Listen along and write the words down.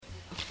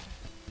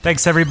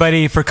Thanks,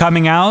 everybody, for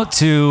coming out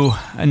to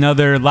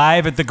another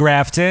Live at the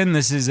Grafton.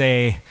 This is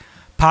a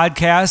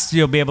podcast.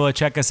 You'll be able to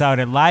check us out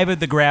at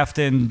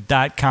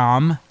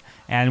liveatthegrafton.com.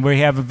 And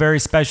we have a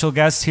very special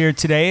guest here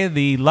today,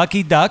 the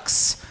Lucky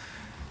Ducks,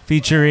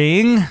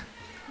 featuring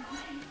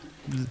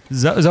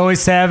Zoe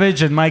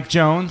Savage and Mike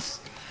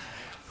Jones,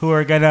 who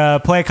are going to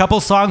play a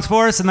couple songs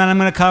for us, and then I'm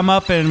going to come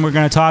up and we're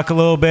going to talk a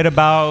little bit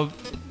about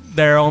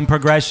their own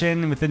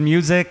progression within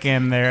music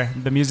and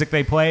the music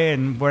they play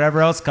and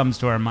whatever else comes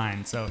to our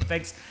mind. So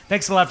thanks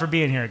a lot for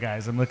being here,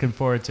 guys. I'm looking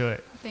forward to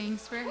it.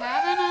 Thanks for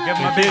having us. Give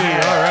them a big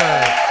hand. All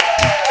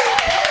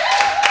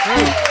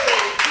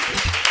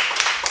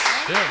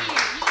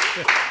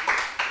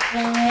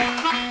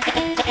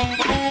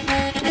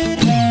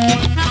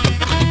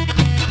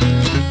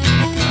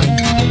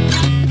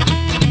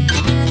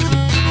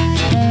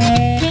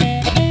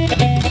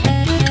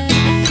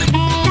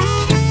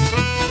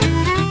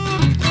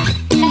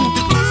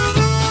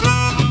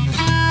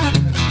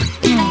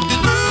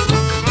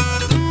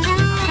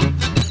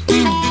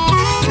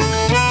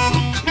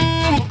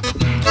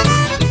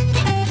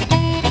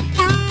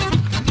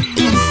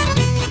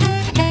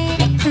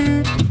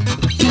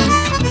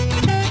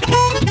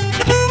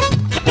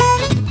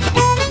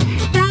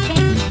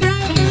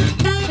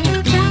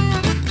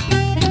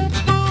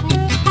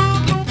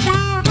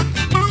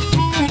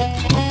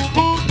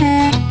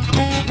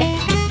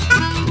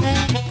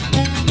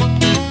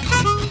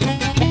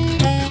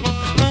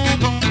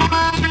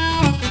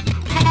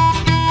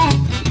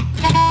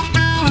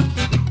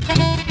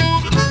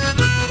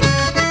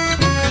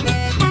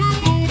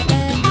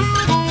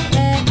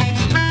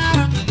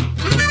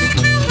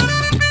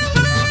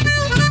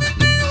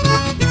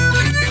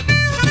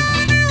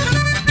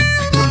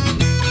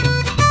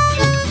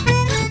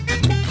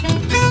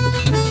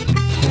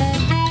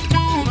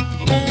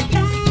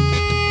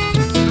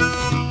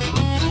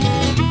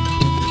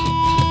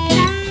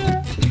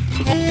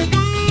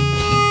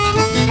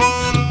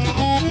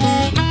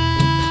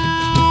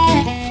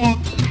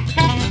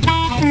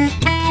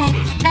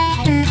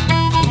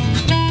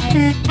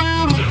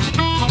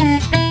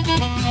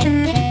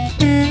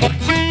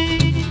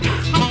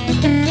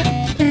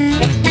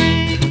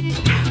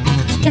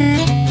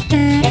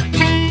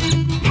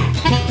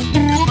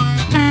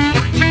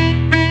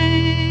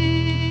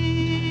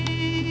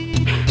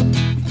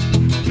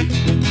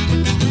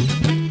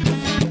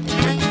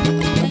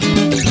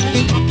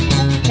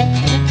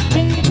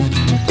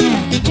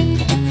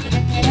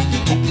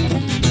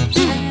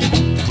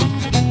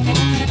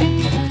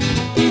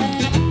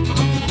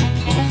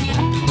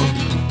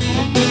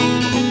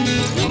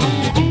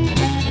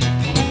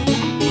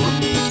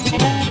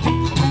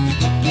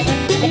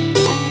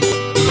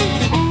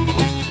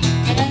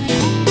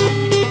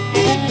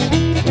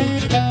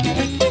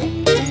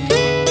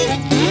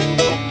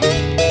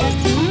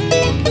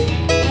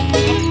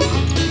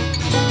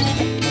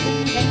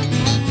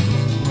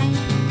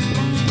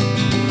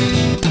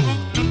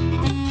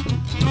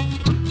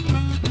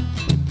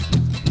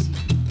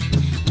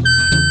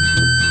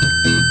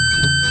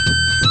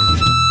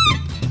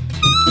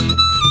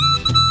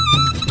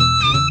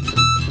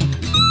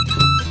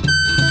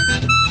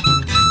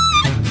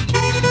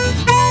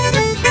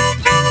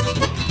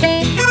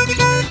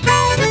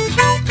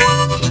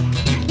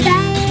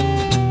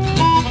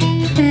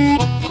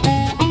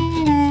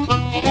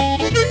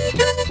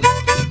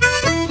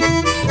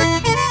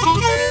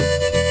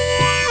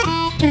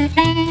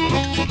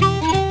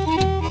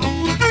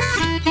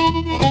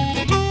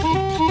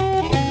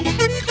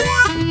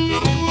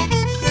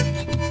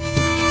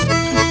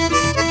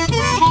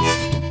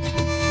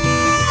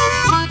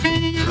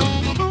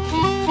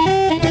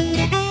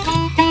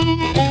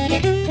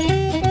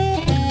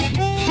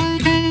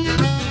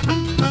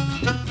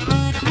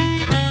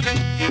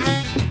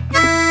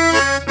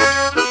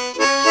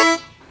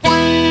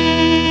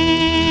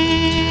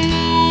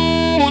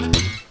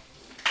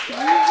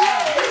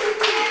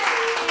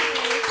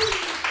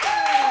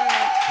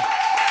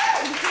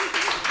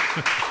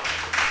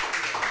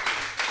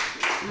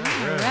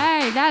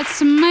right,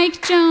 that's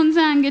Mike Jones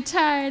on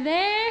guitar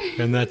there.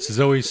 And that's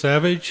Zoe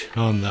Savage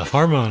on the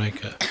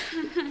harmonica.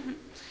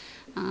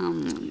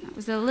 It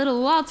was a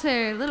little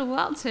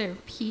Walter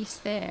piece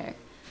there.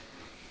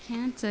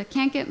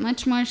 Can't get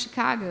much more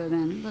Chicago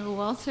than Little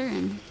Walter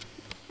and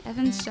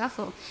Evans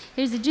Shuffle.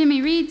 Here's a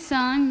Jimmy Reed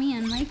song me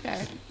and Mike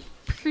are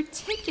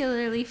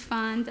particularly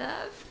fond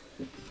of.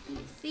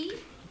 See?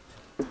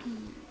 2,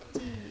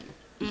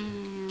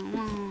 and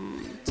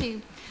 1,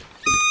 2.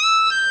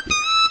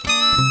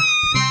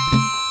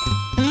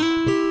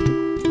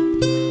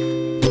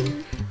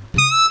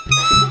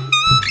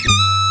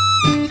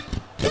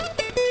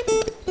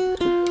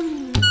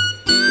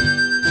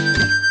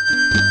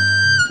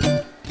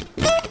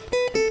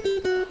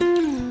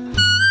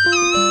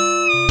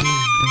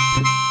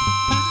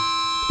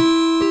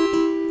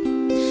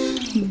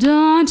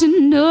 Don't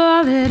you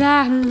know that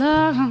I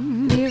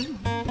love you?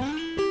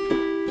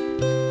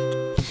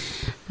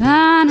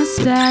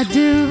 Honest, I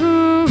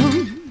do.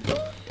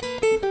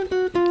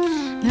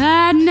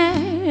 I'd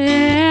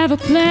never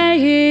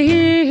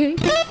play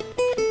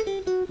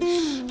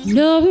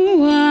no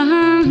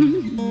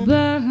one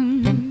but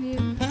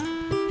you.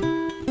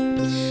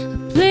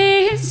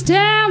 Please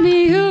tell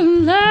me you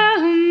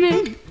love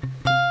me.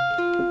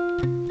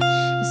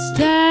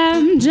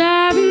 Stop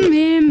driving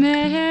me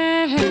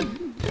mad.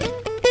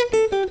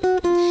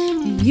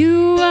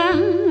 You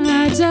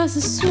are just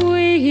the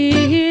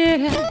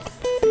sweetest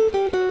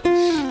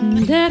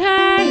that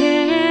I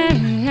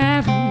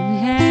ever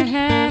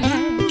had.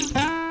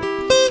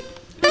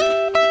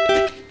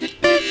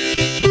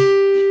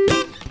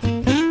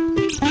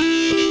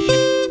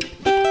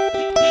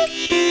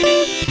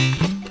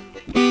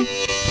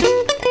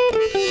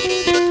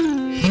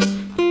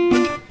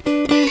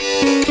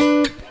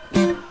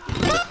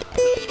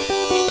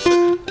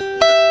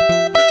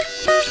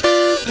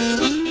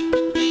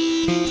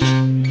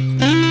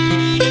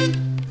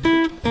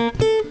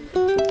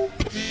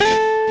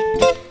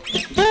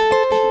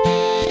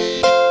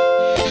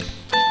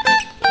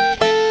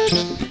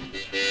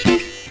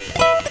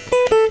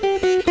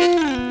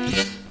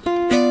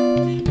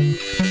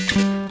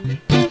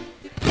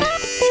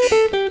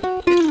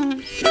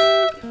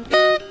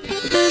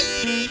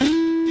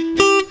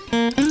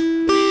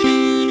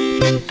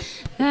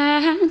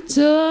 I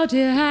told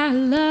you I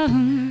love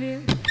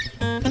you.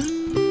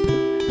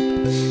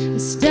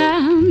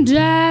 Stop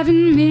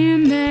driving me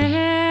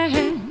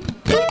mad.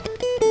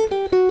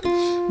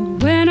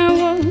 When I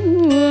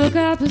woke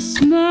up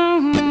this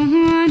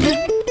morning, I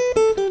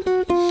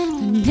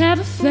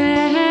never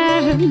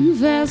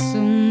felt so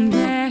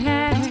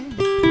bad.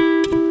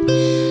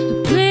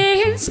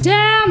 Please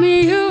tell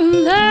me you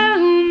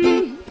love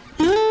me.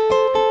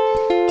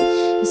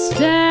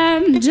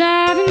 Stop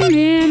driving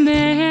me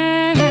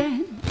mad.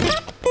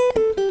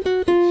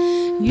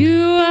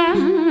 You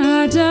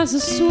are just the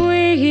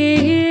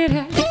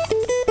sweetest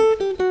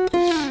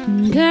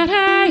that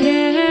I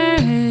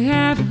ever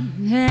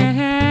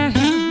had.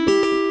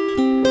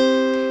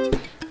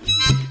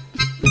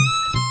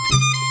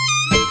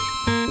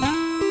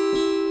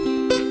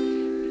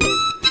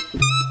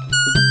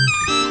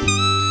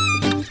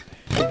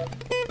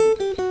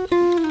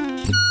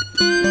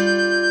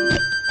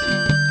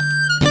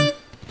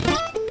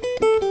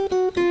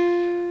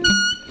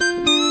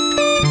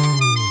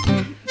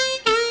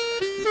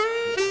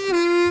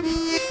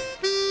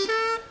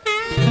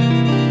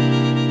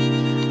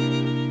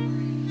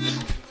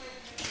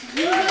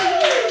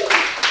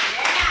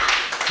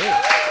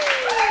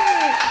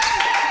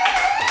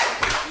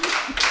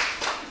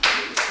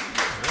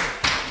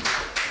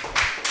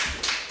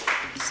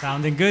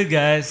 Sounding good,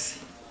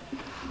 guys.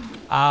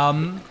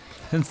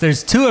 Since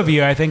there's two of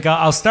you, I think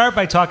I'll start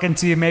by talking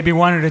to you maybe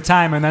one at a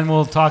time, and then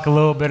we'll talk a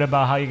little bit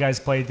about how you guys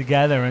played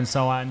together and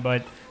so on.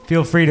 But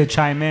feel free to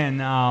chime in.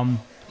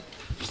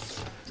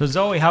 So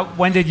Zoe,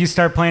 when did you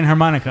start playing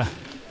harmonica?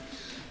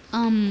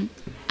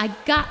 I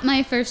got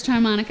my first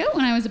harmonica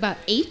when I was about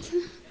 8.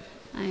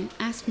 I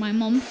asked my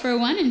mom for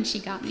one, and she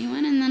got me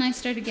one, and then I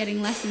started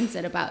getting lessons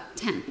at about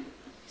 10.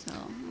 So.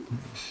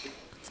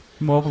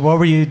 What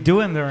were you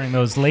doing during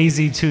those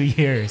lazy 2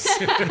 years?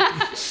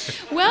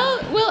 Well,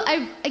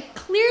 I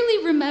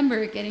clearly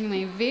remember getting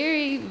my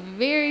very,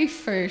 very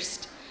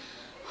first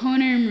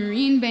Hohner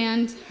Marine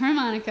Band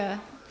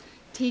harmonica,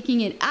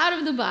 taking it out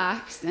of the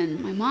box, and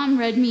my mom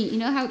read me, you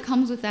know how it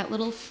comes with that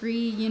little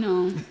free,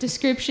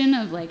 description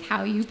of like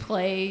how you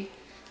play,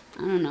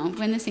 I don't know,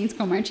 When the Saints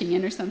Go Marching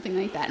In or something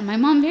like that. And my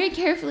mom very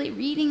carefully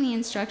reading the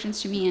instructions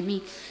to me, and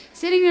me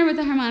sitting there with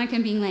the harmonica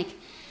and being like,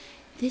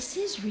 this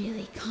is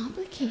really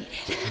complicated.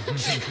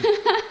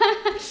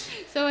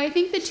 So I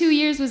think the 2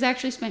 years was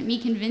actually spent me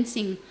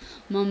convincing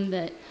Mom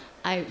that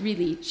I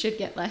really should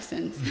get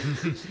lessons.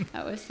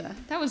 That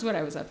was what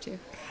I was up to.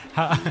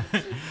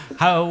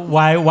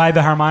 Why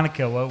the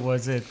harmonica? What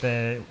was it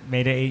that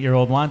made an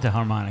 8-year-old want a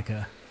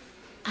harmonica?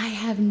 I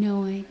have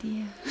no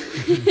idea.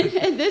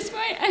 At this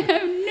point, I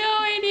have no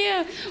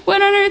idea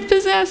what on earth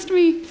possessed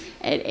me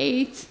at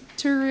 8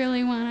 to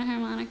really want a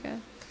harmonica.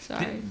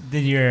 Sorry.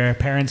 Did your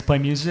parents play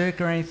music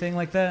or anything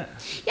like that?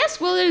 Yes,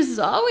 well, there's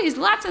always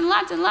lots and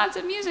lots and lots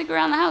of music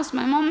around the house.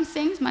 My mom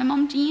sings. My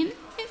mom, Jean,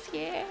 is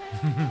here.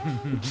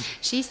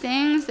 She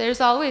sings.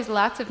 There's always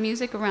lots of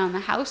music around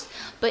the house,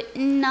 but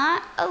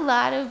not a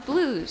lot of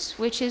blues,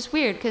 which is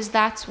weird because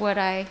that's what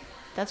I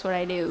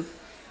do.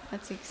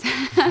 That's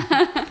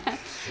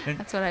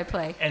what I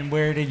play. And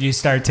where did you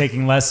start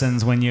taking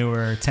lessons when you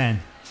were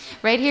 10?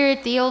 Right here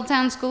at the Old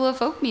Town School of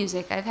Folk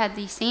Music. I've had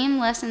the same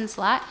lesson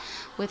slot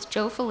with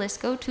Joe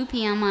Falisco, 2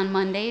 p.m. on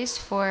Mondays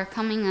for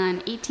coming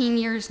on 18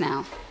 years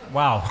now.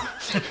 Wow.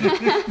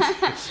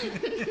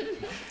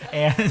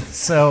 And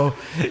so,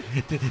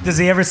 does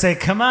he ever say,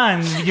 come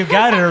on, you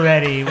got it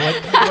already.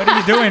 What are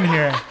you doing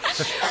here?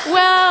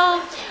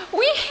 Well,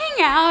 we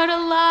hang out a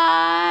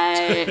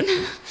lot.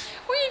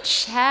 We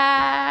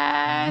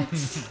chat.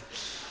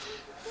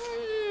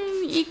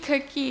 Eat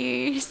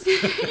cookies.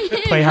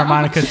 Play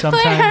harmonica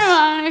sometimes. Play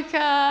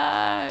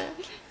harmonica.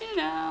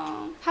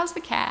 How's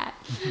the cat?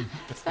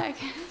 It's like.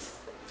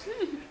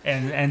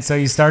 And so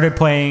you started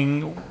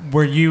playing.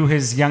 Were you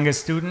his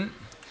youngest student?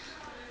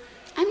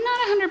 I'm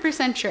not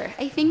 100% sure.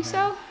 I think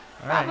so.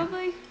 Right.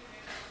 Probably.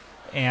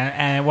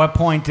 And at what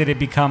point did it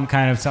become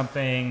kind of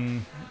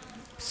something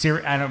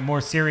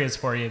more serious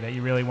for you that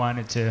you really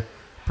wanted to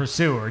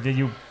pursue, or did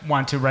you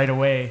want to right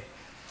away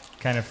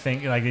kind of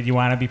think, like, did you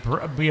want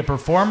to be a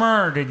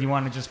performer, or did you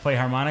want to just play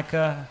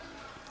harmonica?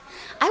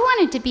 I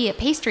wanted to be a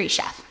pastry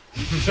chef.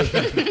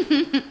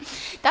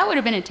 That would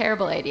have been a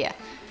terrible idea.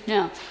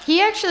 No,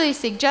 he actually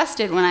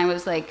suggested when I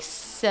was like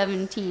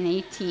 17,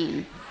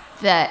 18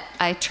 that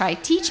I try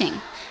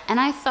teaching, and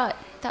I thought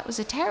that was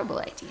a terrible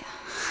idea.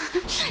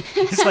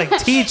 It's like,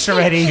 teach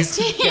already.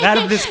 Get out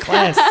of this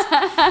class.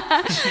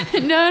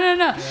 No.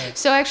 Right.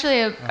 So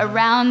actually,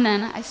 around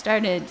then, I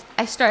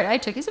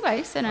took his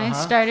advice, and I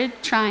started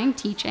trying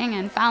teaching,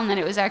 and found that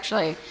it was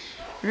actually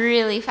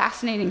really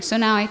fascinating. So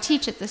now I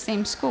teach at the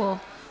same school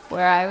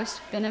where I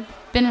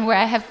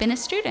have been a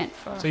student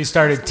for. So you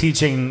started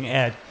teaching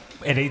at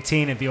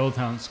 18 at the Old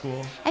Town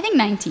School? I think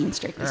 19,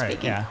 strictly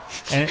speaking. Yeah.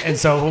 And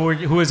so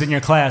who was in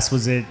your class?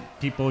 Was it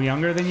people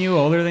younger than you,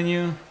 older than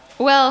you?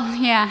 Well,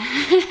 yeah.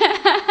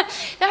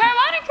 The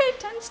harmonica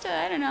tends to,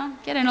 I don't know,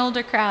 get an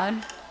older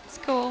crowd. It's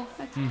cool.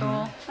 That's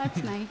cool.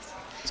 That's nice.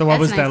 So what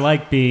was that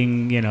like,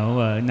 being, a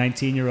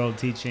 19-year-old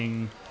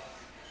teaching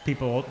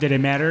people? Did it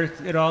matter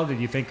at all?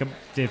 Did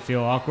it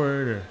feel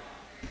awkward, or?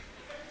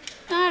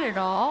 Not at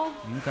all.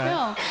 Okay.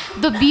 No.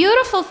 The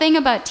beautiful thing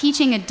about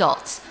teaching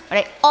adults, what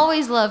I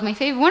always love,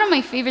 one of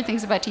my favorite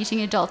things about teaching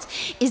adults,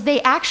 is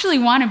they actually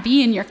want to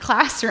be in your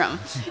classroom.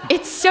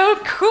 It's so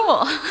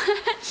cool.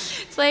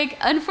 It's like,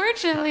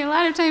 unfortunately, a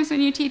lot of times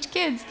when you teach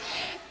kids,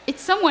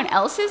 it's someone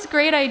else's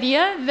great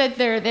idea that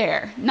they're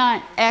there,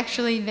 not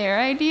actually their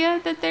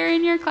idea that they're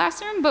in your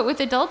classroom. But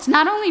with adults,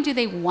 not only do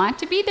they want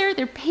to be there,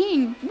 they're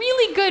paying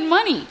really good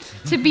money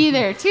to be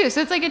there too. So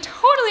it's like a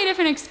totally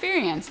different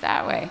experience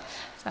that way.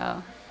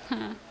 So.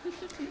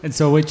 And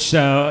so which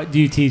do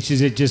you teach?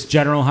 Is it just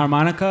general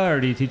harmonica, or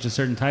do you teach a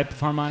certain type of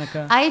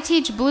harmonica? I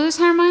teach blues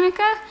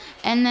harmonica,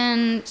 and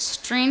then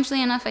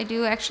strangely enough, I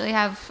do actually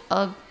have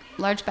a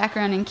large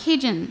background in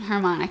Cajun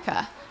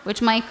harmonica,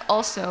 which Mike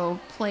also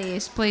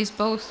plays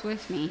both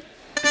with me.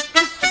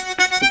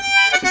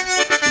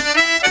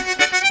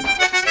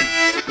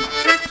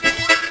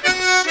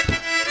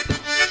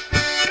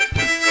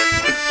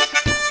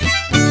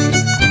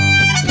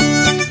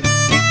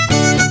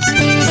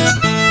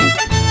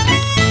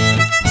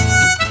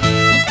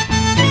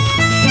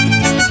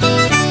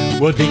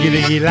 Well,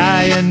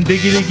 diggy-diggy-lie and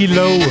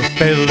diggy-diggy-low,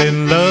 fell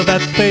in love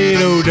at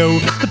Fado-Do.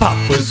 The pop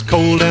was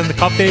cold and the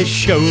coffee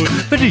showed,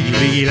 but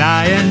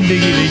diggy-diggy-lie and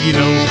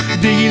diggy-diggy-low.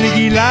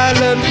 Diggy-diggy-lie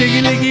loved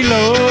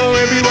diggy-diggy-low,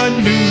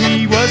 everyone knew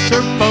he was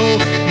her foe.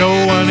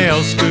 No one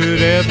else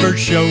could ever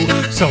show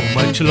so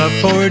much love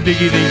for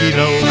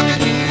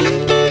diggy-diggy-low.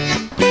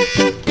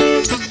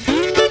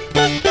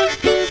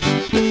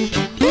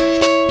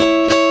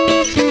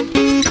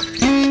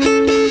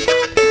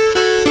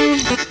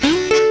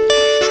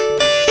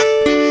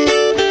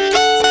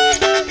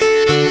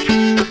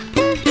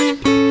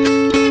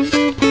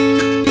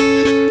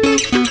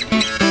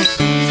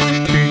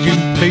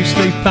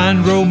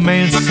 Find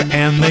romance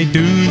and they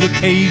do the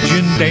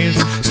Cajun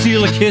dance,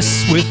 steal a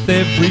kiss with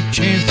every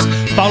chance,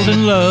 fall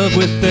in love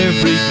with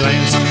every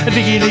glance.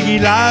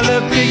 Diggy-diggy-lie,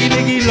 love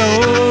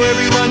diggy-diggy-low,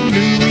 everyone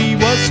knew he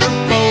was her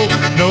foe.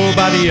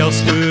 Nobody else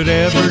could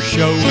ever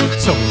show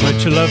so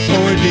much love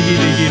for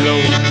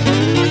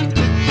diggy-diggy-low.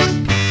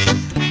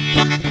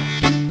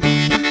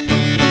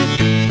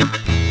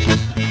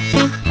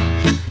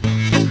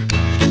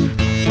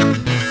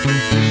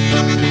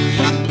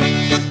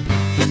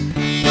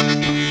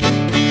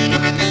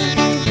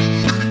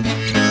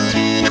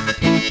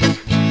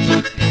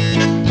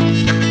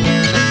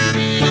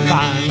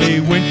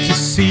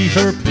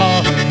 Her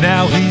pa,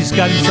 now he's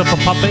got himself a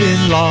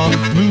papa-in-law.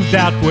 Moved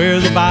out where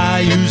the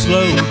bayou's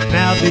low,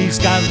 now he's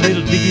got a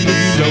little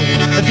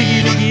diggy-diggy-low. A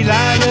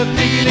diggy-diggy-lie, love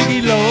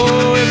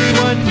diggy-diggy-low,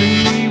 everyone knew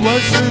he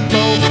was her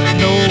beau.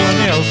 No one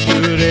else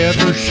could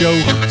ever show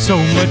so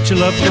much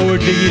love for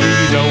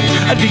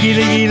diggy-diggy-low. A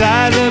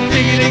diggy-diggy-lie, love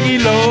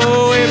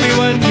diggy-diggy-low,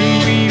 everyone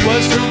knew he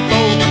was her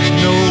beau.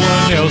 No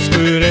one else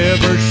could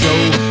ever show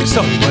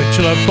so much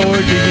love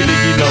for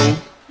diggy-diggy-low.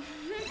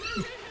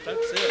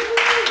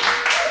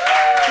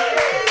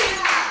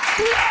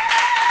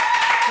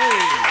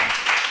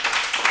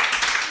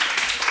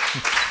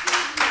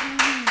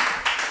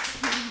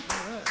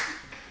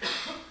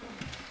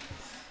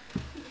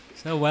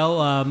 So,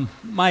 well,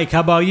 Mike,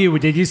 how about you?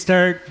 Did you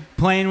start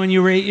playing when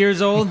you were 8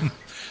 years old?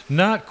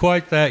 Not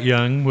quite that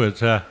young,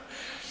 but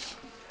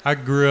I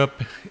grew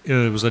up,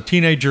 I was a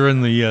teenager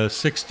in the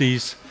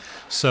 60s,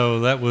 so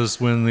that was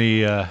when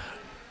the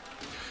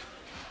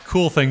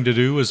cool thing to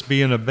do was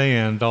be in a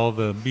band. All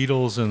the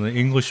Beatles and the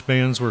English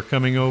bands were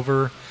coming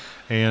over,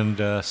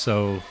 and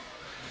so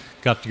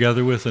got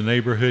together with the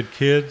neighborhood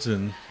kids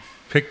and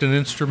picked an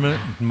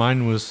instrument.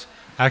 Mine was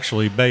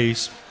actually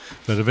bass.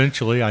 But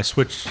eventually I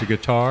switched to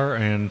guitar,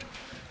 and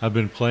I've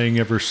been playing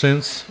ever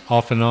since,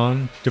 off and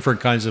on,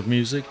 different kinds of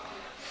music.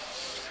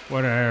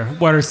 What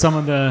are some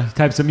of the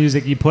types of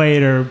music you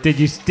played, or did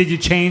you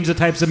change the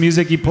types of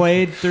music you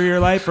played through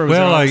your life, or was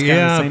it always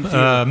kind of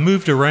the same?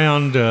 Moved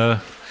around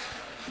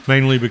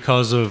mainly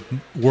because of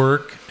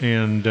work.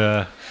 And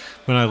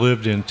when I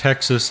lived in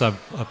Texas, I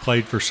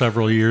played for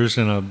several years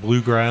in a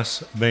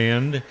bluegrass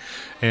band.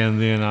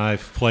 And then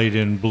I've played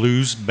in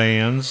blues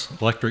bands,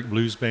 electric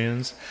blues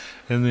bands.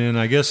 And then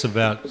I guess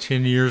about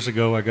 10 years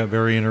ago, I got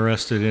very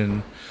interested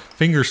in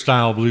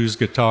fingerstyle blues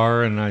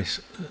guitar, and I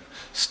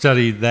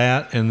studied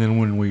that. And then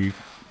when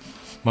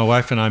my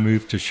wife and I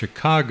moved to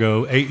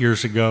Chicago 8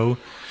 years ago,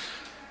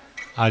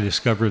 I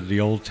discovered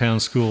the Old Town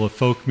School of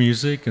Folk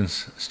Music and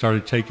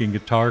started taking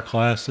guitar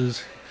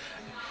classes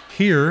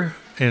here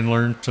and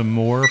learned some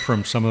more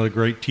from some of the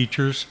great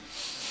teachers.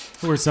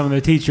 Who were some of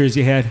the teachers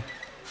you had?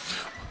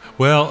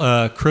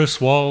 Well, Chris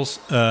Walls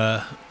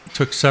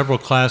took several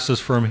classes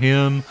from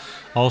him.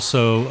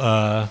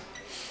 Also,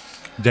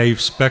 Dave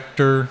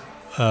Spector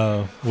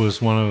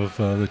was one of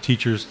the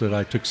teachers that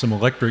I took some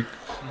electric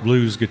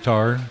blues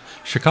guitar,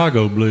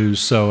 Chicago blues.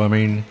 So, I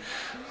mean,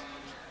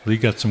 we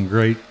got some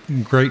great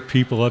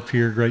people up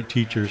here, great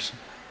teachers.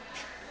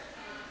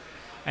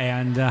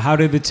 And how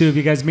did the two of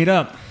you guys meet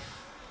up?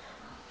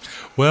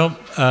 Well,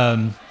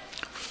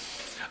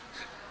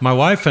 my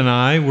wife and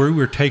I, we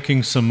were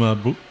taking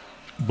some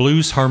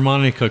blues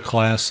harmonica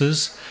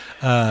classes.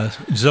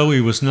 Zoe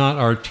was not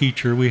our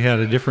teacher. We had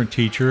a different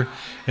teacher.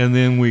 And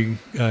then we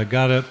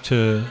got up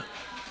to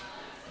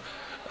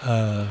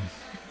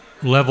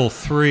level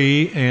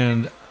 3,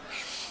 and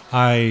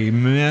I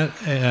met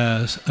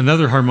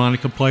another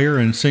harmonica player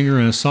and singer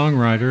and a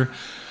songwriter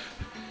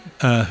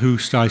who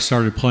I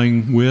started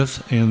playing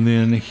with. And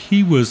then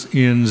he was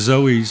in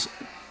Zoe's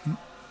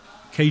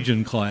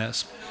Cajun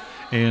class.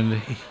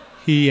 And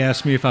he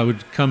asked me if I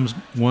would come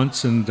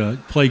once and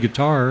play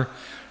guitar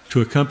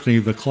to accompany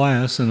the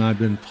class, and I've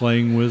been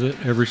playing with it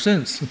ever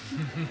since.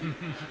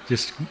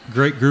 Just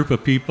great group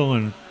of people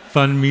and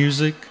fun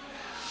music.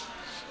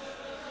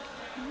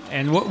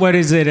 And what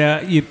is it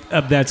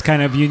that's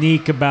kind of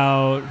unique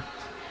about?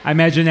 I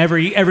imagine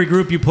every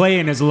group you play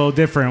in is a little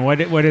different.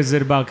 What is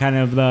it about kind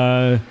of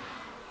the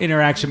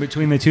interaction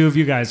between the two of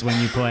you guys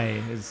when you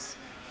play?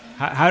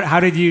 How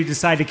did you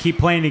decide to keep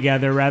playing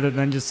together rather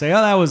than just say,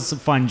 "Oh, that was a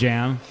fun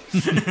jam"?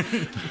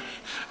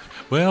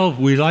 Well,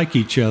 we like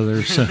each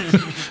other, so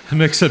it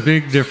makes a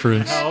big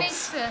difference. That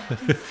makes a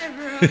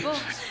considerable.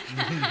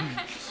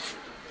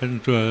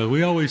 And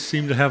we always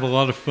seem to have a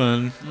lot of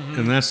fun,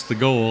 and that's the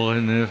goal.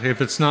 And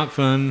if it's not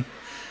fun,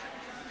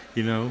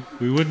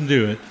 we wouldn't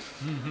do it.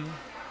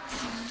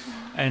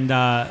 And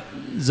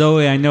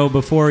Zoe, I know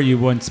before you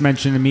once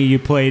mentioned to me you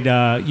played,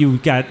 you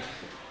got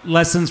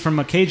lessons from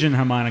a Cajun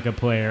harmonica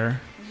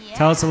player. Yeah.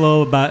 Tell us a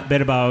little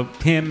bit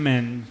about him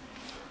and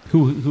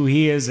who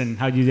he is and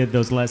how you did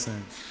those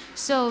lessons.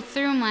 So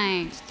through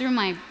my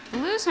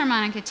blues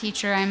harmonica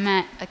teacher, I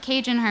met a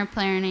Cajun harp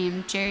player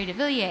named Jerry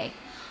DeVilliers,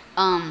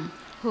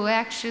 who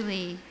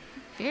actually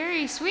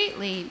very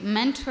sweetly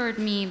mentored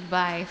me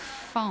by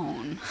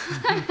phone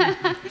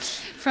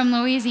from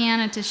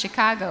Louisiana to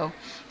Chicago,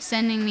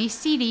 sending me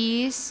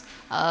CDs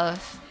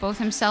of both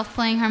himself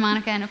playing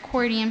harmonica and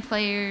accordion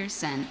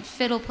players and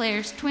fiddle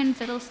players, twin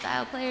fiddle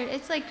style players.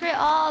 It's like great,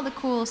 all the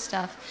cool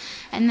stuff.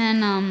 And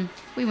then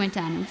we went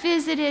down and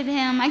visited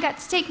him. I got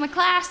to take my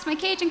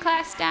Cajun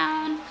class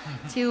down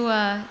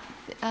to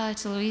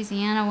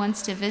Louisiana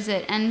once to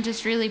visit, and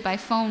just really by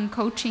phone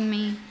coaching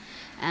me.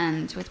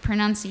 And with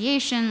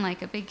pronunciation,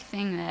 like a big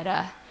thing that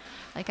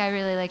I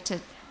really like to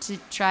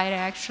try to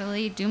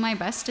actually do my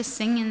best to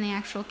sing in the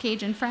actual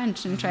Cajun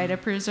French and try to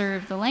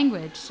preserve the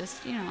language,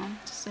 just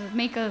to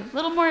make a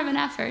little more of an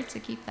effort to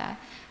keep that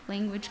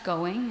language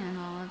going and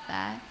all of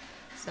that.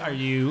 So Are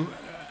you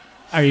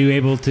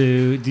able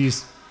to,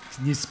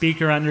 can you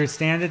speak or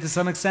understand it to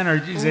some extent, or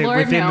is it Lord,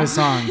 within no. the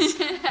songs?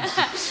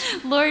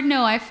 Lord,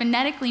 no, I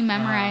phonetically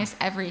memorize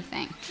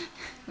everything,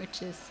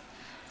 which is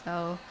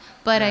so.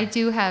 But Yeah.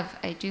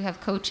 I do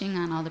have coaching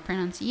on all the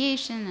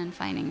pronunciation and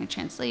finding the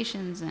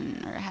translations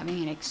or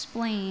having it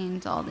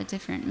explained, all the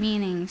different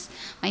meanings.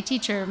 My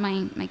teacher,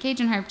 my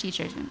Cajun harp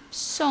teacher, has been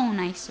so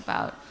nice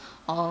about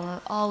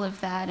all of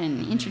that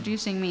and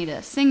introducing me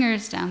to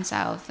singers down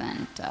south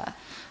and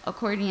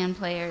accordion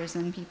players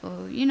and people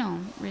who,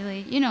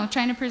 really,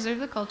 trying to preserve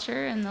the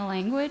culture and the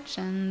language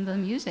and the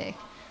music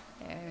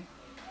there.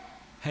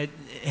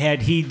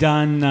 Had he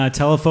done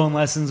telephone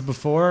lessons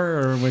before,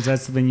 or was that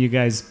something you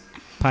guys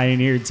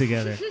pioneered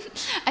together?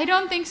 I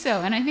don't think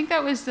so, and I think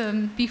that was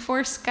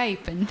before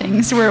Skype and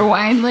things were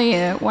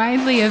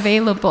widely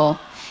available.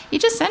 He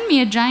just sent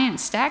me a giant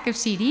stack of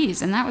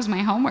CDs, and that was my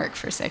homework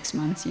for 6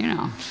 months.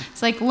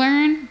 It's like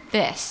learn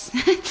this,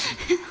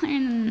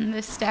 learn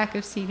this stack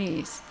of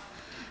CDs.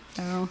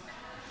 So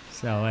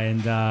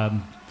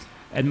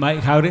and Mike,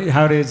 how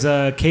does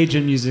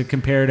Cajun music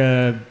compare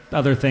to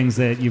other things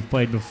that you've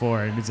played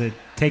before? Does it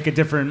take a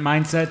different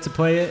mindset to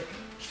play it?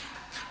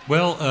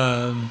 Well,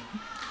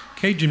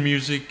 Cajun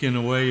music, in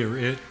a way,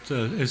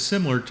 is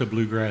similar to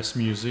bluegrass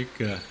music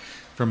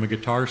from a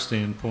guitar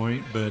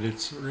standpoint, but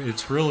it's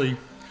really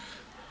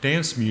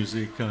dance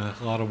music. A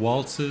lot of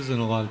waltzes and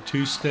a lot of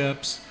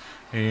two-steps,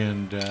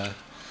 and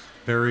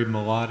very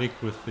melodic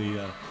with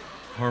the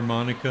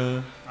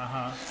harmonica,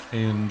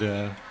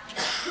 and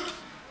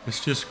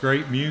it's just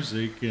great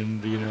music,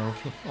 and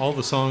all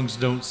the songs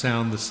don't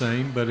sound the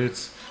same, but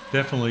it's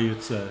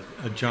a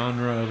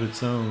genre of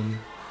its own.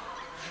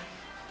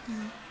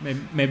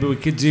 Maybe we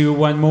could do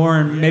one more,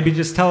 and maybe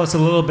just tell us a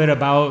little bit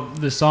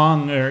about the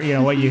song, or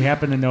what you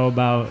happen to know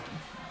about it.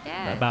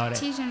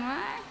 Tijan Noir?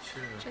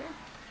 Sure.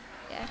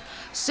 Yeah.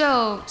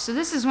 So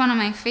this is one of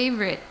my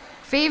favorite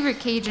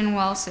Cajun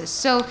waltzes.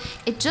 So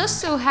it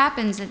just so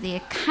happens that the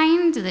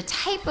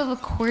type of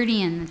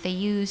accordion that they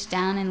use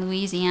down in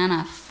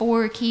Louisiana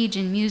for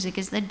Cajun music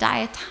is the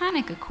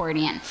diatonic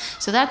accordion.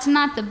 So that's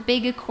not the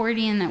big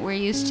accordion that we're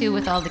used to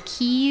with all the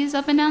keys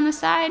up and down the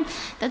side.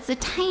 That's a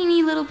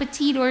tiny little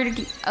petite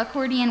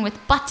accordion with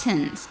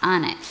buttons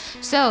on it.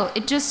 So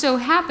it just so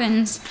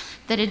happens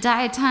that a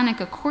diatonic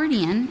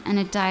accordion and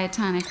a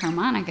diatonic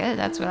harmonica,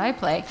 that's what I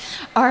play,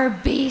 are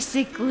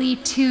basically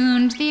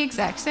tuned the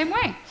exact same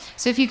way.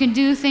 So if you can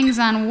do things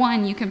on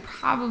one, you can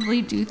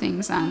probably do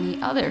things on the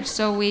other.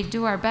 So we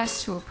do our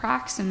best to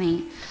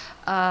approximate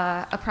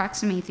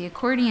the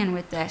accordion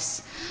with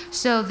this.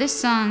 So this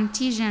song,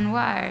 Tijan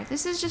Noir,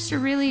 this is just a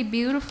really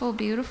beautiful,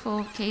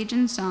 beautiful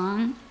Cajun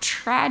song.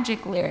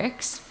 Tragic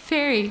lyrics,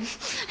 very,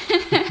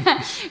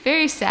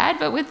 very sad,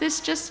 but with this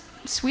just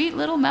sweet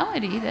little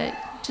melody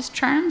that just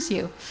charms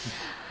you.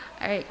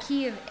 All right,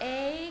 key of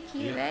A.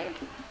 Yeah.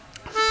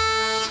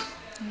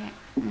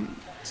 1,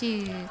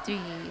 2, 3,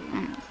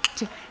 1,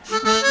 2.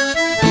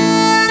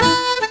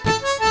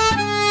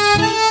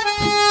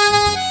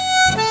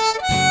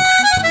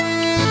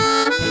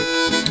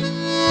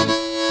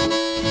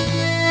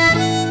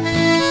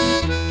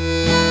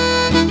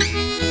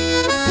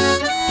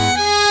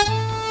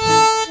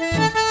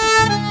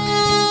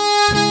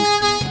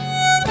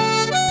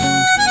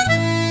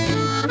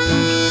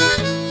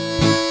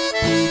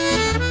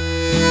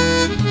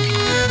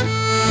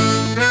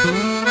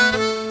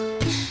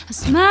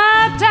 Ce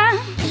matin,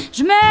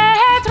 je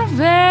m'ai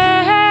trouvé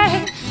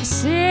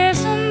assis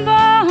sur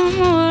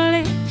mon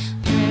lit,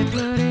 j'ai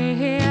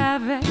pleuré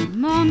avec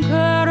mon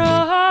cœur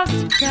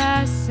aussi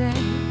cassé,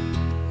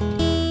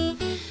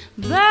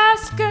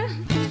 parce que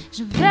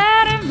je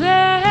vais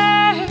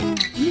rêver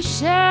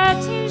Michel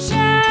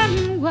Tijan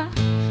Noir.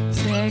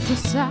 C'est que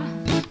ça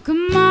que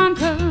mon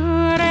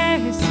cœur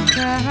est si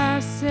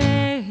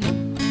cassé.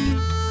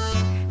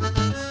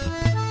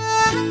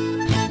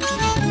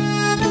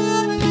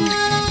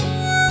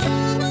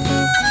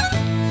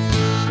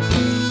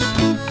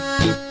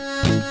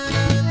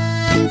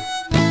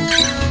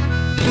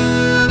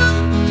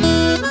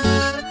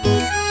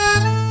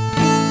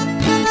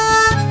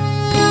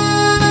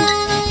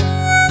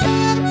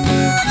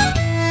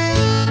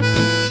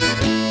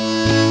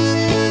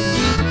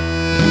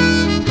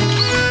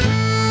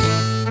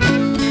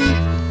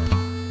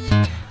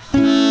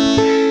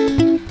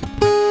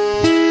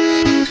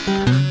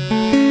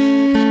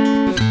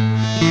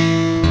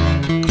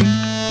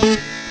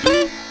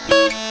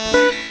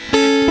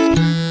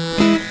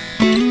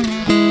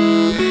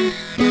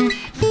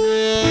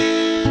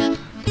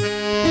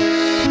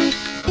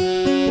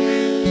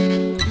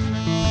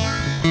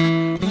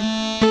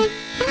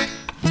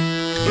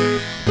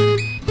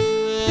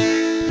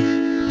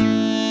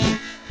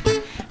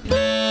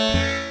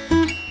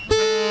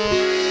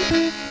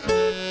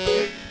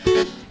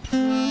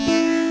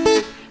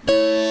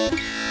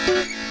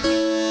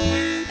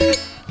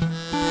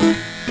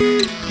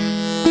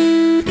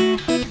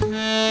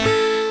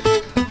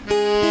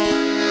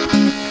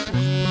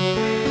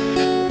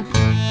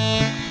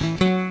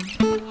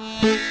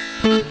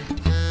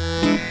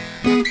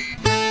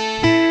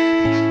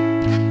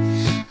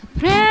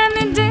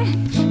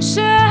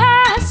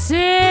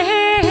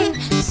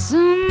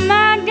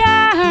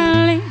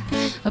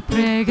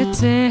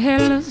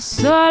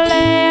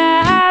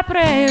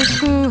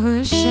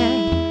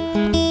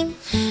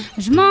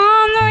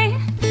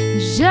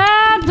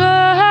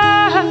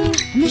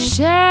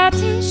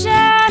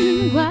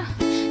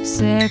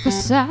 C'est que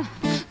ça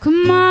que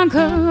mon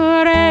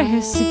cœur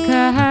est si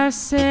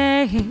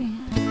cassé.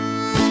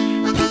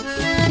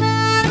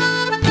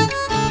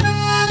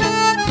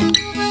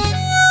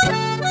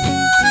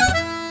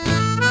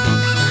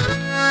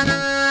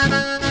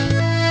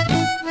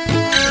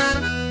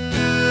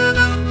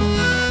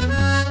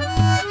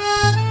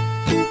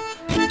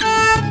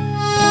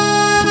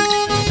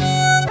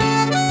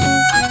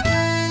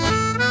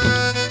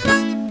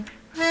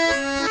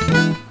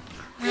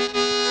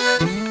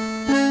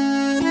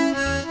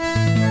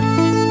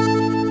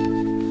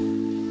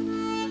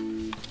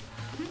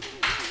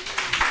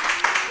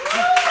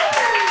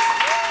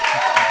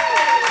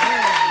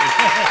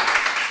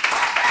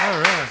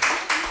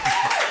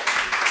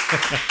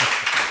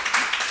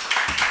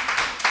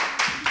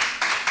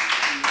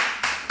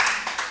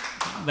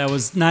 That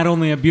was not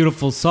only a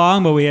beautiful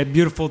song, but we had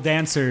beautiful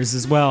dancers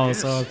as well. Yes.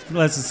 So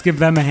let's just give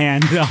them a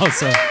hand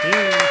also.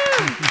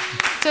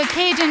 That's what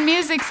Cajun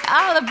music's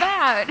all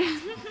about.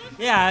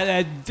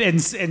 Yeah,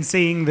 and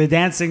seeing the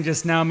dancing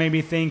just now made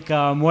me think,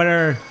 what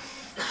are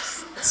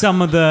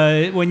some of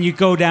the, when you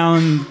go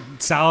down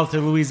south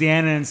to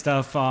Louisiana and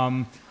stuff,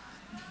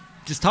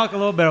 just talk a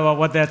little bit about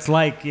what that's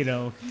like.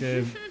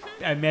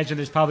 I imagine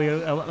there's probably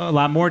a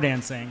lot more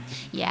dancing.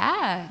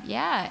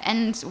 Yeah.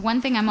 And one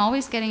thing I'm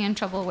always getting in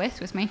trouble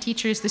with my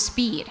teacher is the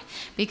speed,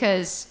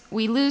 because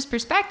we lose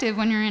perspective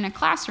when you're in a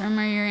classroom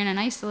or you're in an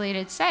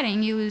isolated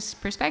setting. You lose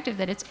perspective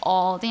that it's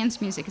all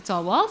dance music. It's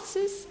all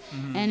waltzes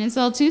and it's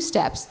all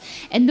two-steps.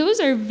 And those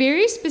are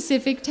very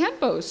specific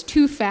tempos.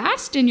 Too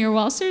fast and your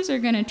waltzers are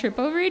going to trip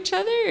over each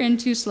other, and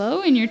too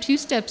slow and your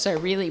two-steps are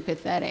really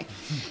pathetic.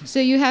 So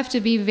you have to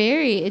be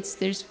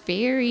there's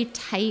very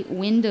tight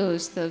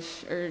windows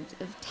of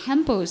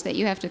tempos that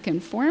you have to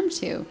conform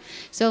to.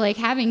 So like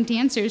having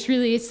dancers,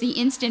 really it's the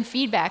instant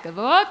feedback of,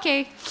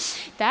 okay,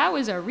 that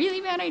was a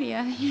really bad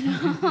idea,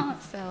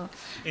 So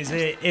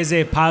is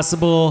it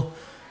possible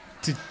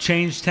to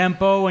change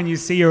tempo when you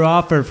see you're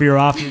off, or if you're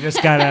off, you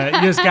just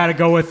gotta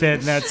go with it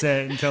and that's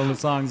it until the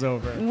song's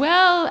over?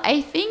 Well,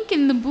 I think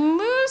in the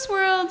blues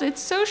world,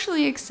 it's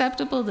socially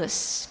acceptable to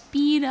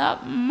speed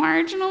up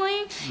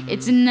marginally.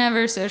 It's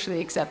never socially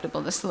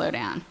acceptable to slow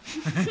down.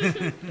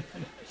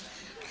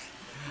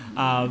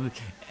 And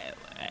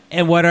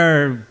what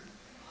are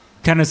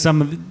kind of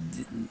some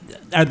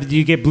of do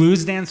you get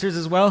blues dancers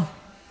as well?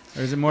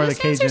 Or is it more Blues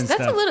the Cajun dancers,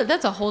 stuff?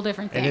 That's a whole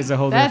different thing. It is a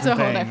whole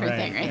different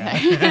thing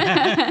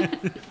right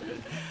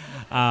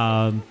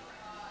there.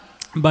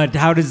 But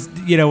how does,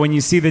 when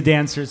you see the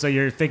dancers, so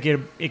you're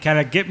thinking, it kind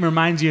of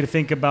reminds you to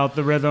think about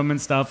the rhythm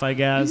and stuff, I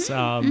guess.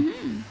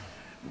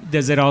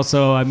 Does it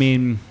also,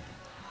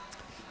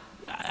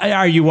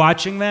 are you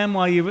watching them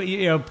while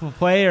you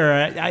play,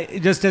 or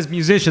just as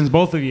musicians,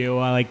 both of you,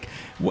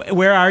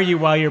 where are you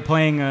while you're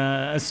playing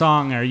a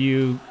song? Are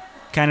you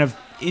kind of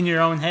in your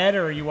own head,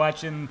 or are you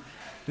watching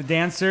the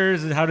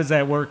dancers? How does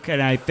that work? And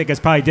I think it's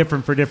probably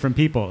different for different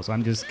people, so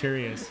I'm just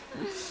curious.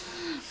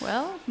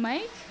 Well,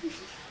 Mike?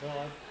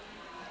 Well,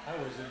 I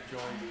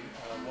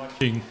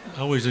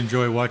always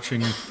enjoy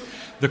watching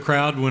the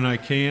crowd when I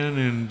can,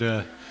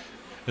 and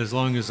as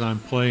long as I'm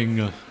playing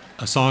a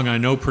song I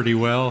know pretty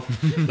well,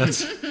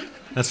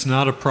 that's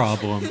not a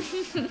problem.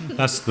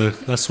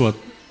 That's what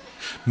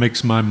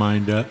makes my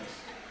mind up.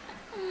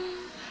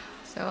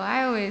 So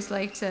I always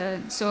like to,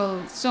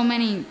 so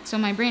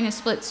my brain is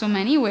split so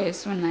many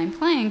ways when I'm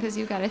playing, because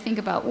you've got to think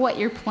about what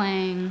you're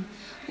playing,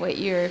 what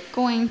you're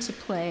going to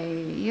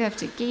play. You have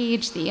to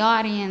gauge the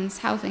audience,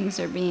 how things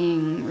are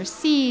being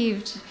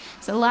received.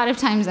 So a lot of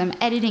times I'm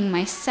editing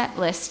my set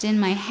list in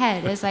my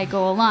head as I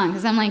go along,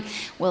 because I'm like,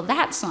 well,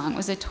 that song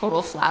was a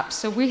total flop,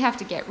 so we have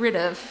to get rid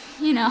of,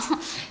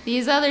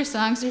 these other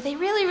songs, or they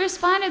really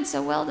responded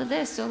so well to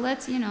this, so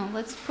let's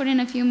put in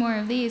a few more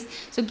of these.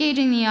 So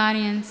gauging the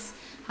audience,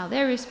 how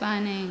they're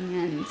responding,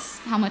 and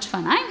how much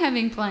fun I'm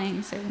having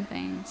playing certain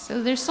things.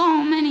 So there's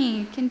so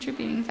many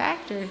contributing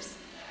factors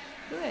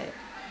to it.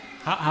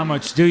 How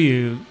much do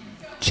you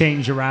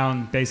change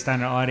around based on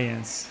the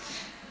audience?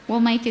 Well,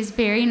 Mike is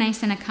very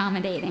nice and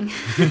accommodating.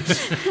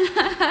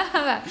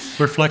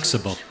 We're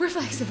flexible.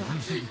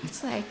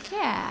 It's like,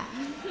 yeah.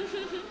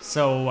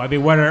 So,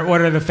 what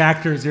are the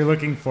factors you're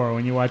looking for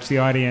when you watch the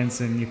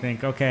audience and you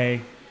think,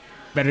 okay,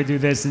 better do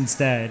this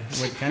instead?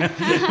 What kind of?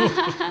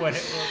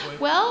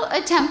 Well,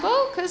 a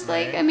tempo, because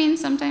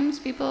sometimes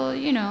people,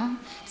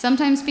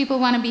 sometimes people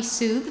want to be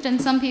soothed,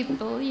 and some people,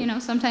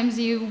 sometimes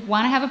you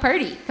want to have a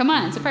party. Come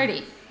on, it's a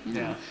party.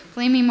 Yeah.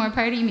 Play me more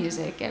party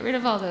music. Get rid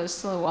of all those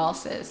slow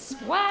waltzes.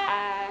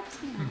 What?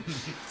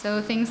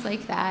 So things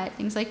like that,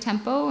 things like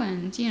tempo,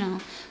 and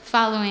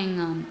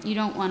following. You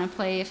don't want to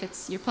play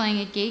if you're playing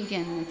a gig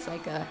and it's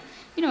like a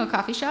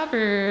coffee shop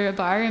or a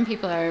bar and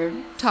people are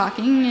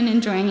talking and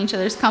enjoying each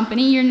other's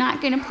company. You're not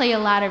going to play a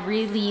lot of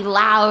really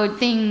loud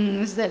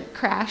things that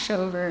crash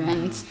over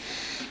and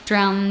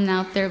drown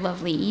out their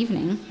lovely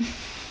evening.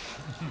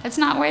 That's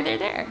not why they're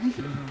there.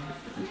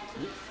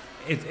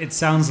 It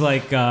sounds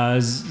like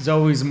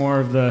Zoe's more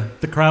of the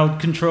crowd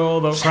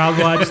control, the crowd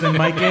watch than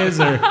Mike is,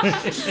 or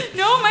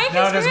No, Mike is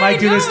does great. Mike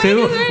do this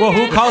too? Well,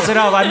 who good. calls it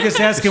out? I'm just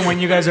asking when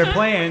you guys are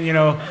playing.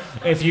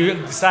 If you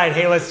decide,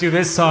 hey, let's do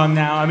this song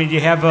now. Do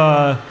you have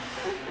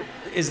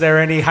is there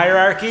any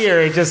hierarchy,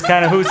 or just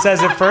kind of who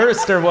says it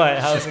first, or what?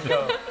 How's it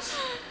go? I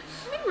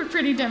think we're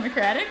pretty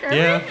democratic, aren't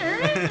Yeah.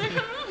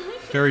 we?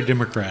 Very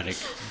democratic.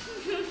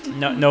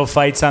 No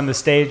fights on the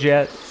stage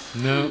yet.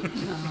 No.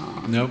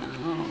 Nope.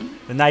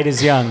 The night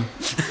is young.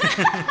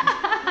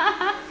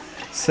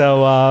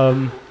 So,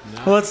 well,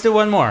 let's do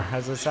one more.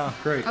 How's that sound?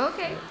 Great.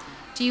 Okay.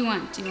 Do you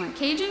want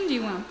Cajun? Do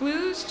you want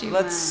blues?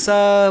 Let's.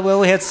 Well,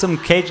 we had some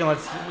Cajun.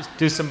 Let's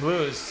do some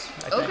blues.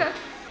 I think. Okay.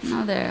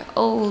 Another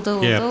old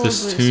Yeah, old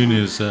this blues tune song.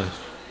 is a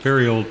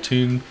very old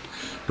tune,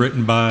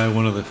 written by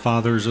one of the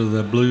fathers of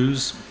the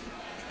blues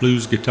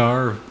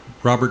guitar,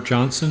 Robert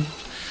Johnson.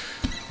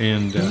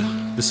 And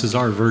this is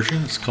our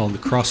version. It's called the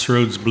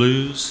Crossroads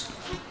Blues.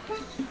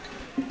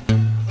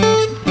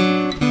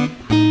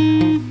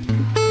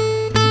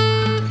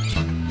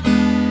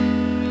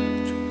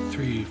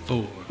 3,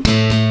 4.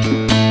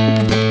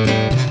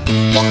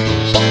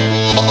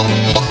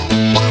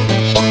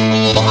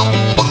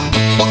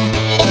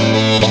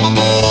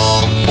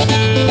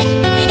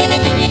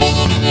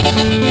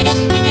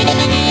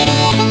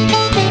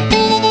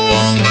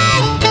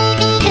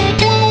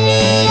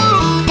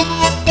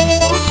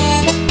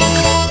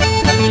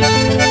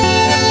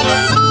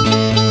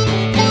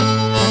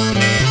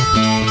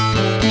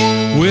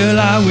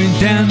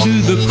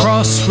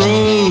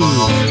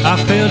 crossroads, I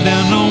fell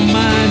down on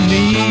my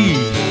knees.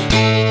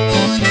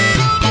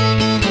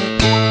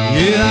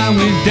 Yeah, I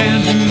went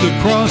down to the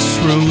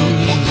crossroads,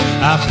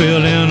 I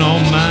fell down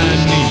on my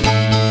knees.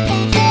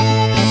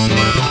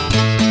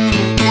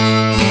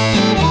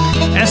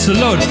 Ask the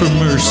Lord for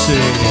mercy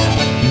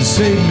and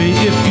save me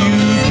if you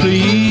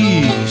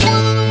please.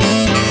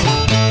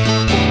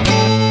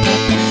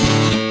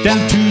 Down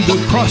to the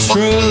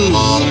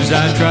crossroads,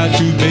 I tried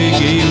to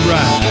beg a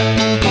ride.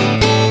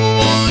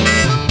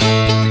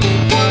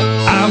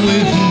 I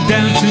went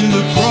down to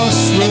the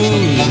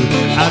crossroads,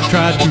 I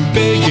tried to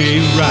beg a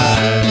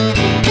ride.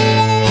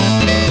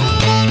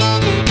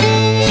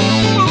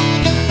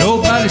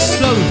 Nobody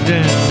slowed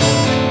down,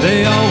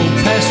 they all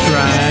passed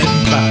right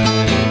by.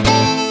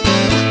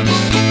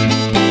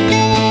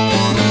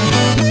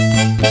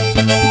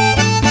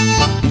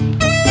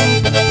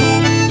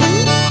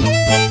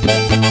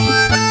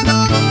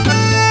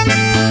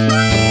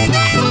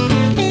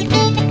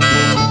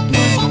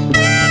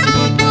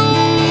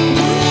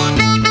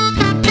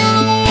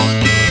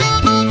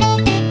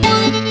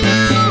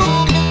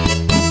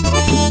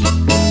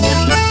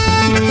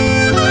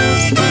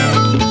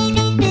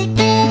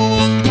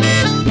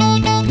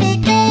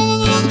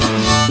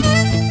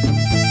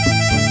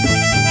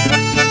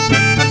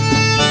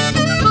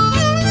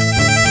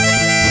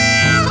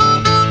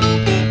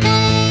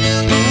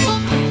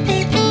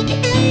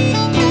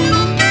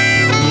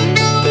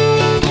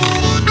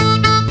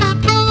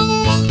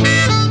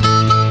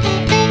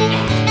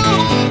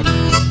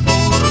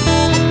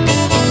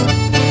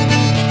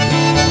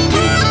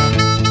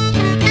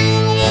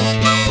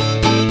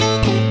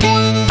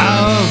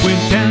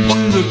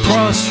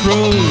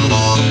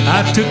 I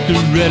took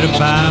Loretta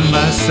by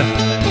my side.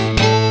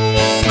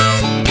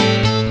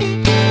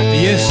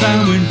 Yes, I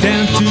went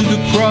down to the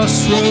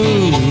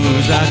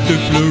crossroads, I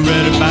took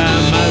Loretta by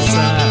my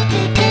side.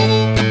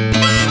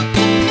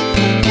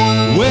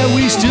 Where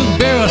we still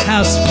barrel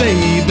house,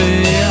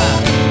 baby,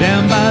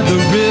 down by the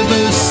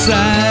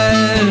riverside.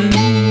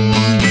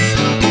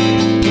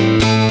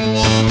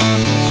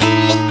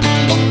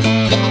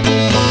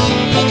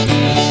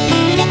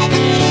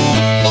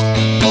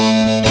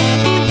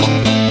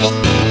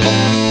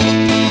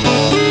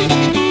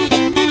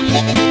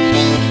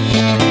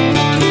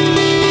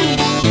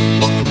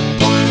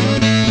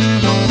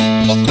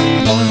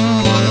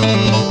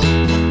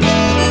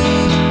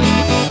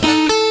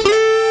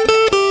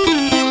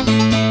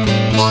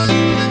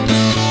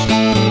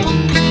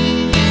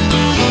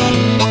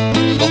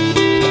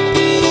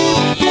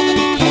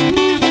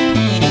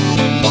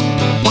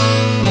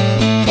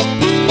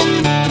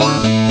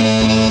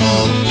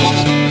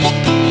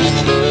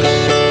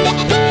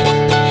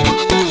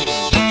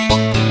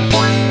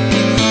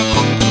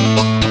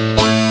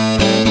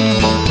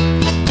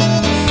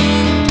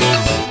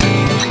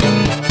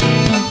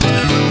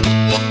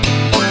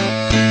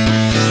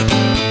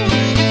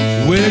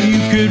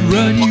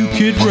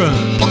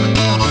 Run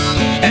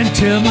and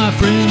tell my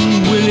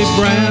friend Willie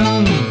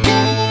Brown.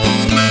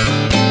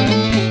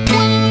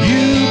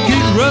 You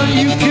could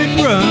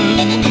run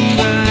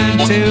and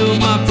tell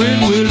my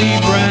friend Willie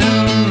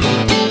Brown.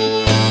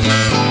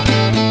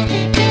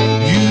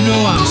 You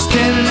know I'm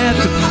standing at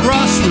the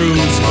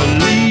crossroads,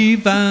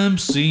 believe I'm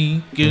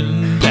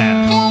sinking down.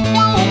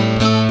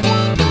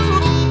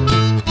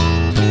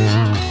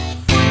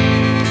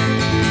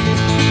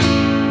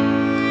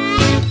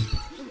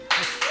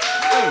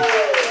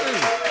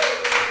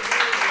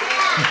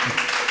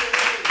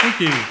 Thank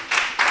you.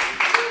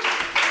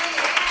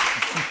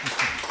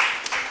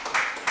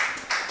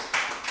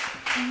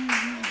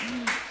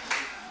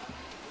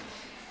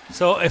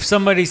 So if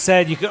somebody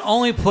said you could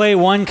only play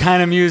one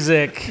kind of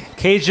music,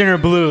 Cajun or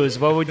blues,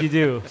 what would you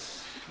do?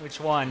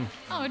 Which one?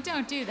 Oh,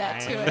 don't do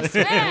that to us,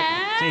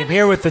 man. I'm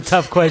here with the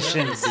tough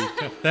questions.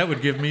 That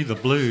would give me the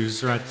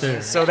blues right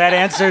there. So that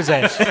answers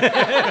it.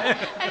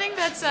 I think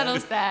that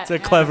settles that. It's a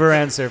clever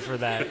answer for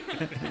that.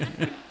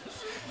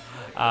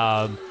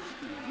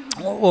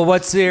 Well,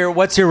 what's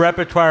your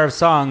repertoire of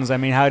songs? I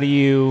mean, how do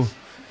you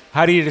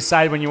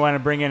decide when you want to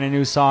bring in a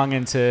new song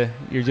into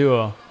your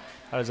duo?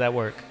 How does that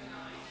work?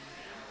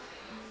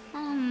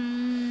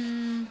 Well,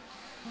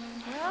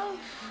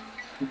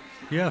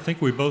 yeah, I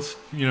think we both,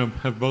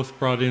 have both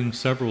brought in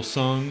several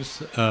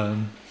songs,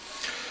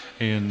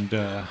 and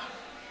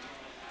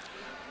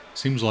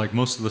seems like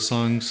most of the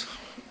songs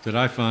that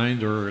I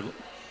find are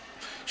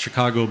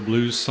Chicago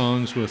blues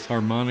songs with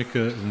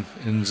harmonica,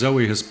 and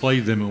Zoe has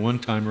played them at one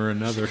time or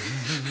another,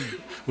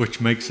 which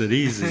makes it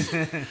easy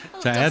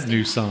to add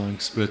new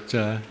songs. But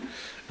and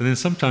then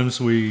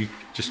sometimes we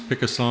just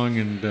pick a song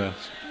and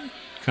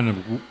kind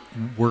of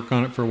work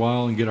on it for a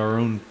while and get our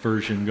own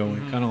version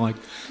going, kind of like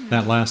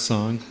that last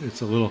song.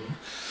 It's a little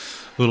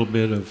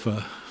bit of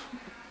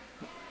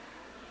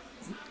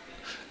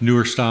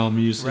newer style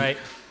music, Right.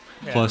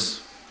 Yeah.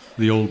 plus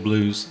the old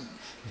blues.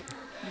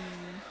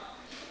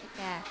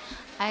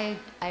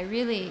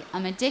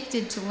 I'm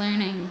addicted to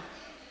learning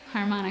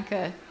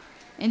harmonica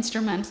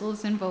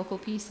instrumentals and vocal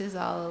pieces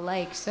all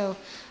alike. So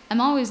I'm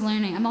always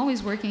learning. I'm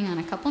always working on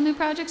a couple new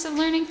projects of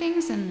learning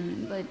things,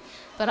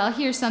 but I'll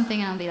hear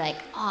something and I'll be like,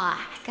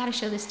 I gotta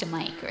show this to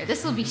Mike, or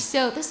this will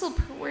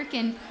work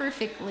in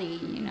perfectly,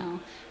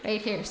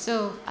 right here.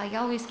 So I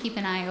always keep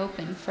an eye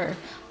open for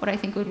what I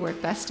think would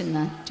work best in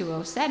the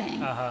duo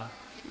setting. Uh-huh.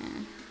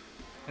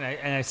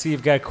 And I see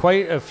you've got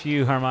quite a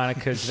few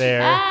harmonicas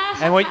there.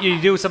 And what you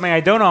do, something I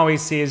don't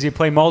always see, is you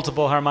play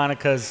multiple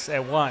harmonicas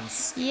at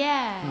once.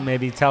 Yeah.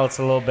 Maybe tell us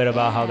a little bit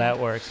about how that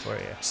works for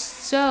you.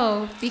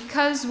 So,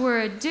 because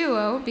we're a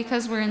duo,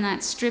 because we're in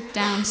that stripped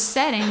down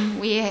setting,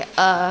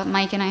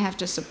 Mike and I have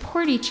to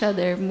support each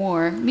other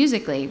more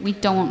musically. We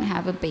don't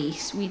have a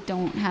bass, we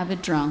don't have a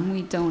drum,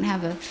 we don't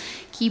have a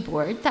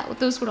keyboard.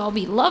 Those would all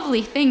be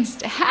lovely things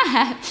to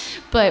have,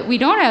 but we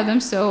don't have them.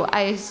 So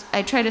I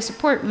try to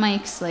support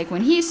Mike's, like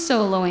when he's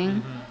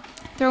soloing,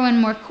 throw in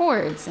more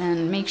chords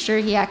and make sure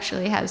he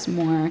actually has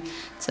more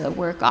to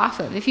work off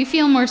of. If you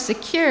feel more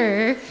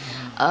secure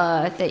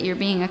that you're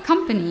being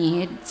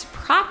accompanied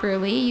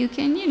properly, you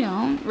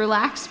can,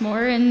 relax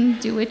more and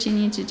do what you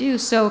need to do.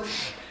 So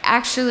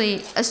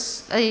actually,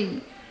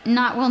 a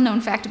not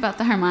well-known fact about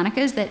the harmonica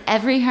is that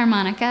every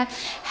harmonica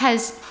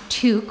has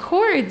 2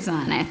 chords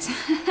on it.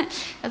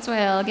 That's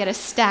why I'll get a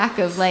stack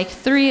of like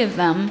 3 of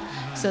them.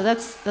 So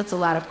that's a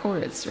lot of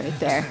chords right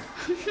there.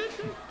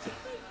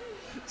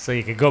 So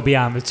you could go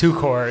beyond the 2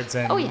 chords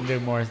and do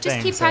more Just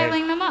things. Just keep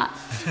piling them up.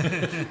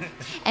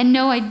 And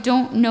no, I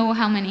don't know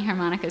how many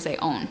harmonicas I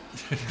own.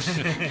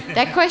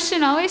 That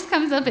question always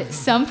comes up at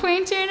some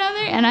point or another,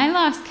 and I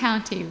lost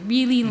count a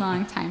really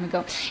long time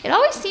ago. It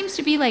always seems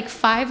to be like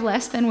 5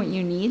 less than what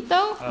you need,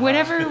 though.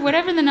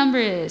 Whatever the number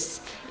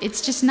is,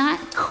 it's just not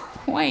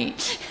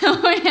quite.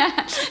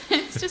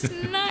 It's just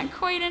not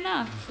quite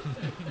enough.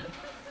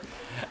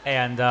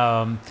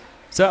 And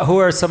so who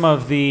are some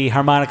of the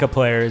harmonica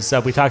players?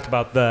 We talked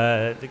about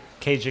the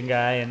Cajun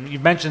guy, and you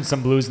mentioned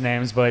some blues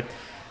names, but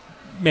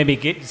maybe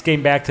just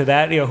getting back to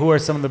that, who are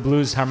some of the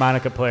blues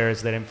harmonica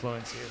players that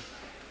influence you?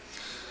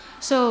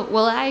 So,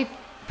 I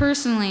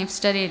personally have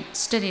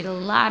studied a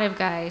lot of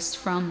guys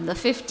from the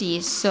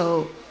 50s.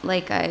 So,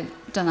 like, I've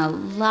done a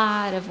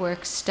lot of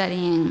work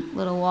studying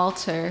Little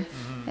Walter.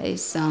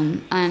 He's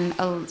on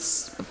a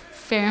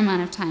fair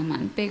amount of time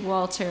on Big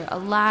Walter. A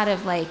lot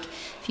of, like,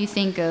 if you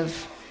think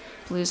of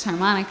blues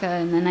harmonica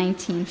in the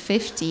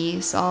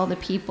 1950s, all the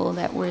people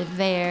that were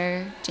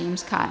there,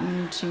 James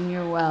Cotton,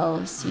 Junior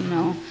Wells,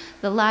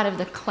 a lot of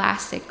the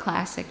classic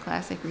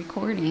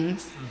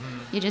recordings.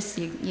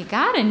 You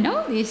gotta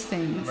know these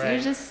things.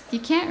 Right. You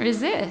can't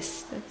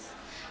resist.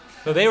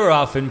 So they were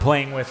often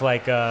playing with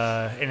like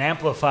an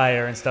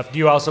amplifier and stuff. Do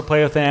you also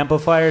play with an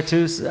amplifier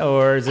too,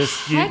 or is this?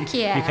 Heck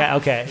yeah.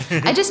 Okay.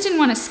 I just didn't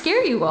want to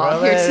scare you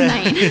all here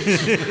tonight.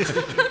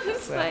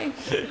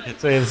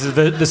 So this is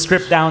the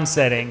stripped down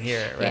setting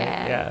here, right?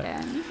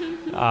 Yeah.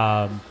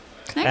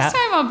 Next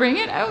time I'll bring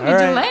it. I will be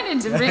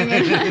delighted to bring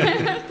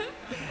it.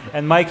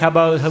 And Mike, how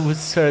about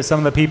who's some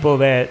of the people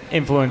that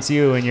influence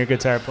you in your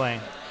guitar playing?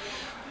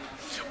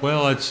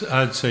 Well,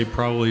 I'd say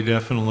probably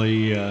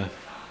definitely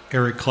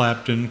Eric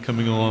Clapton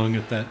coming along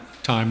at that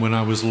time when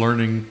I was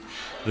learning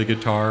the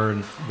guitar,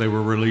 and they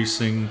were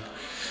releasing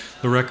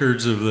the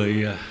records of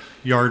the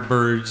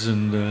Yardbirds,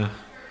 and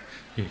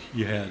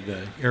you had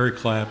Eric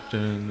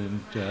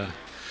Clapton and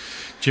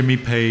Jimmy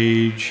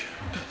Page,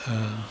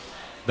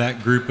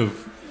 that group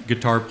of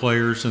guitar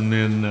players, and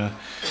then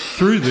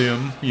through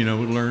them, we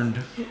learned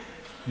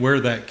where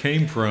that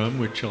came from,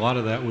 which a lot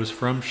of that was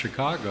from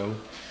Chicago.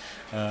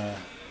 As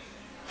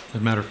a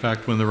matter of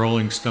fact, when the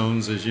Rolling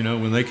Stones, as you know,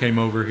 when they came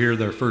over here,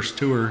 their first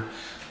tour,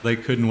 they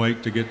couldn't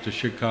wait to get to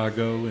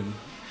Chicago and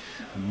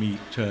meet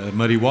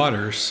Muddy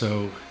Waters.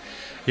 So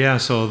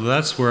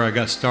that's where I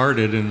got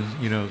started,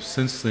 and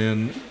since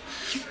then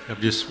I've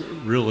just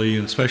really,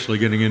 and especially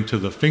getting into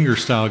the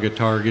fingerstyle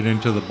guitar, get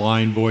into the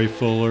Blind Boy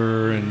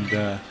Fuller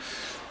and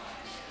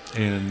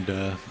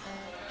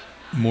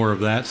more of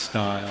that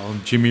style,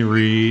 and Jimmy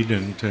Reed,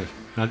 and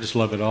I just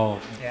love it all.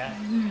 Yeah.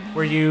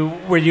 Were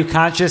you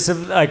conscious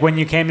of, like, when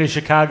you came to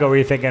Chicago, were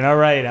you thinking, all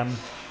right,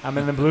 I'm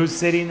in the blues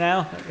city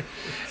now?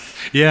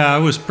 Yeah, I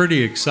was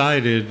pretty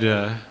excited,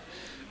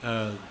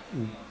 and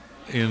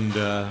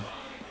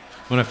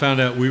when I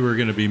found out we were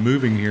going to be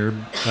moving here,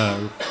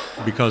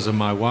 because of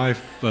my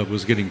wife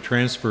was getting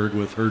transferred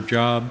with her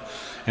job,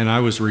 and I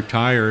was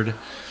retired,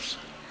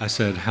 I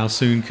said, how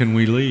soon can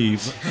we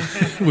leave?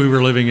 We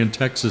were living in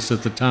Texas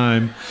at the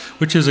time,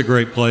 which is a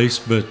great place,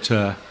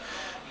 but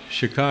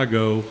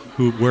Chicago,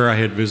 where I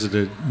had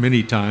visited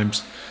many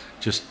times,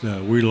 just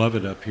we love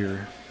it up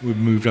here. We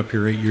moved up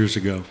here 8 years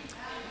ago.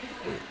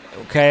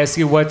 Okay, I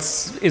see.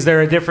 Is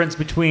there a difference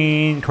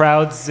between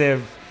crowds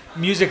of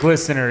music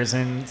listeners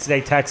in,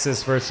 say,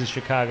 Texas versus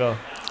Chicago?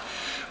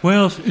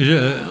 Well,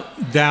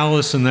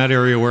 Dallas and that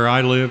area where I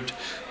lived,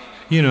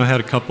 had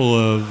a couple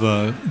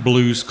of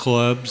blues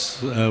clubs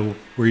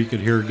where you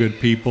could hear good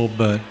people,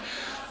 but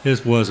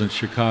it wasn't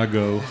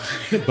Chicago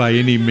by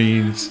any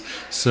means.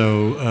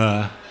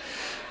 So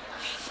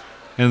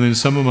And then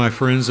some of my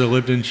friends that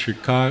lived in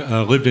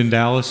Chicago, lived in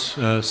Dallas.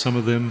 Some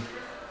of them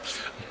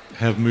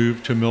have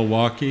moved to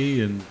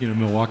Milwaukee, and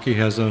Milwaukee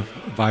has a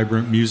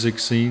vibrant music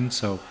scene.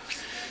 So,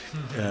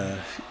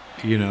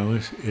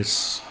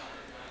 it's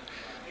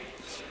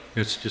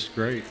just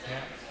great.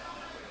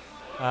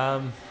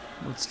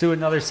 Let's do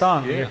another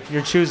song. Yeah.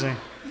 You're choosing.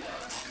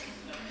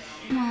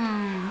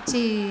 1,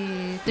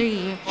 2,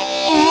 3.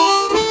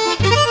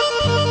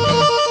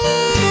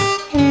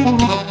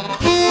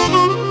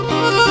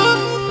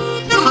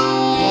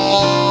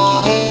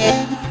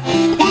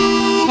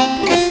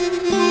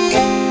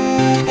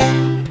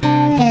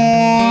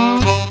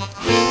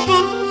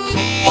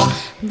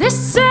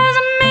 This is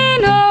a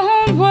mean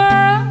old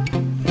world.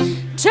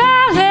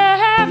 Try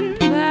living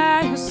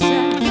by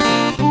yourself.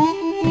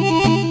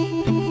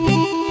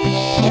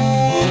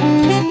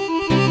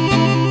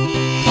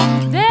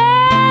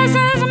 This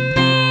is a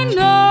mean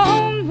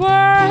old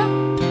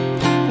world.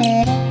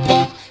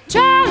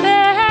 Try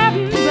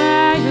living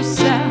by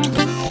yourself.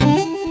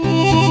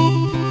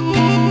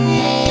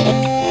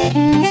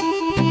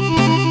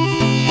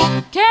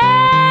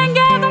 Can't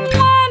get the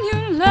one you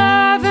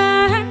love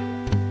and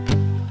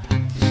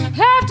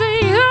have to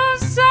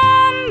use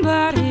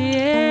somebody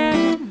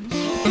else.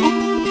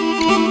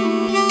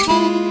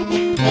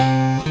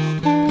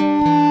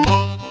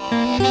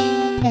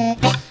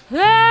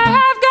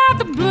 I've got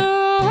the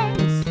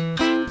blues.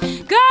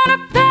 Gonna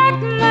pack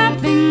my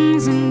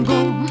things and go.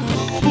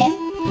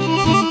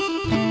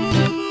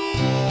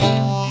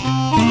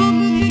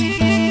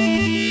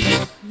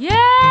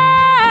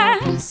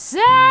 Yes,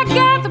 I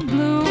got the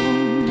blues.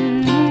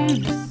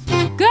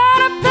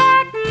 Gonna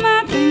pack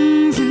my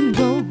things and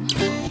go.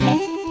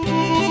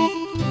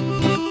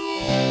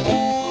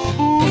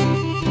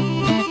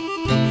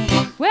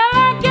 Well,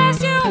 I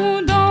guess you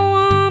don't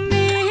want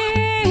me.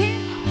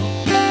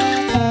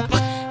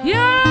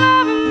 Your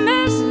loving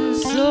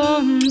Mrs.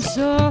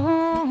 So-and-so.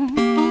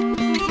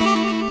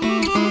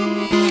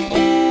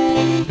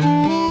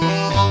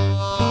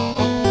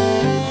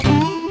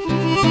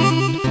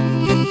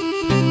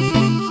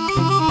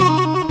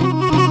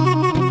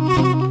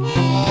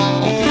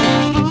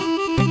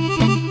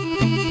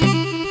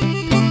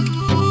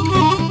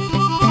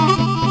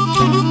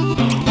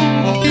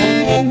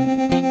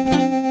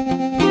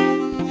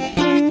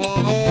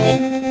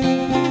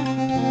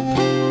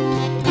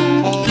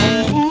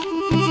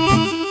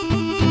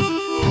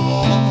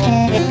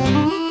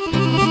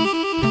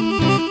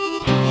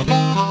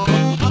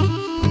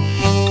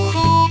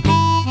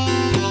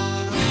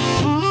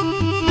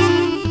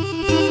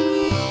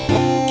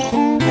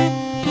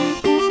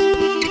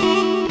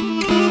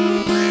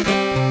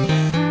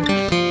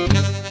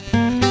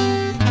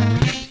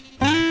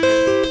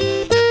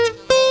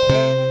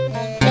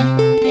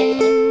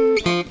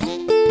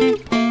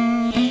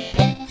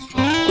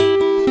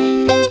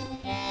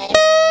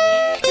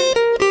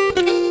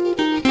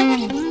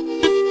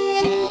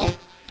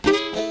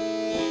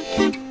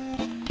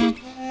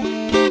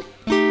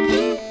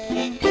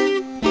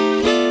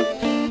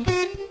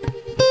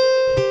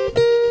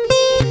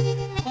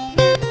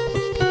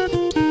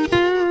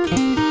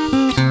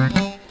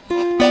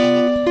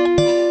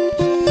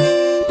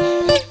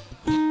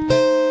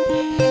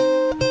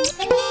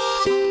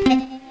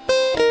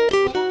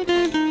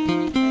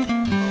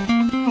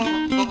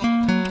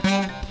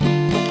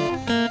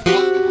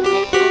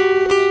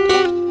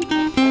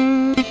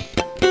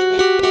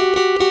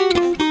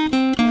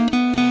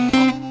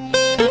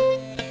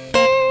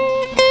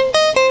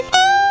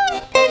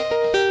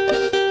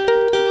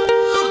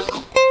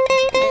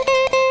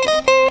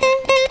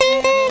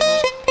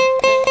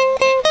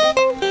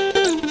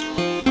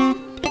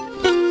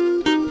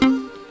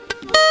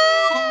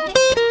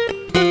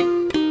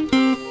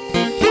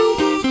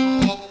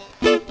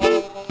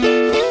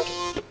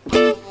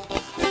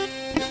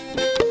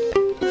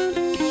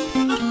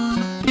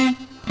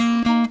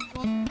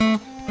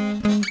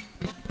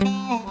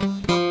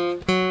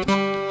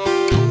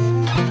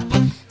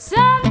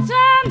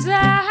 Sometimes I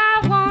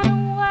wonder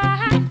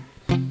why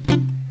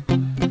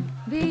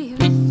be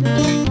so.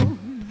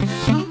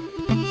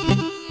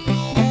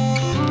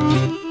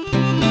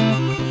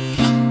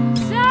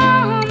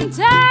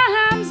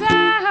 Sometimes I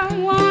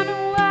wonder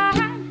why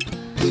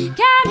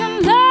can your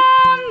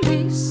love be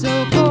so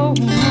cold?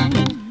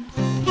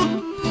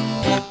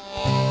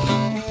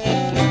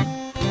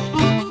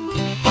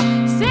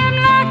 Seem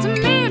like to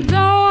me you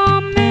don't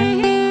want me.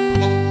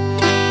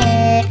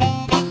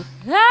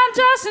 I'm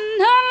just an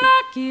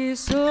unlucky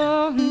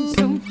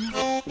so-and-so.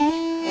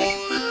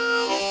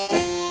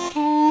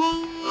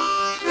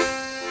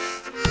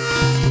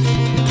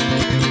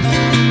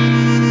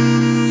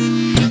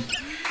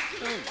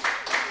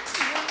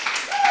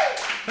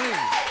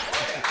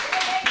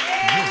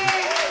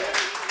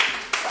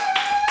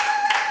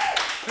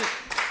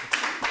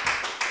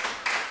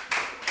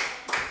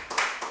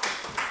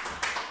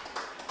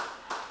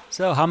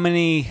 So how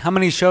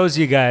many shows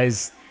you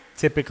guys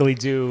typically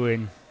do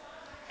in,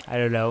 I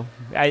don't know,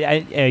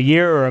 a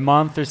year or a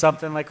month or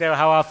something like that?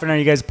 How often are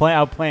you guys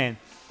out playing?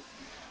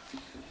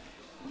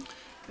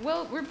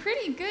 Well, we're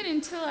pretty good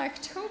until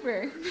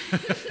October.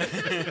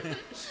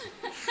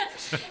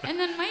 And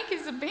then Mike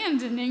is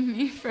abandoning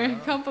me for a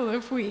couple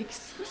of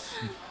weeks.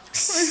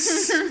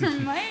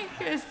 Mike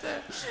is...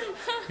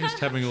 Just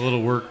having a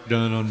little work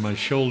done on my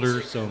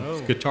shoulder,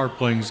 so guitar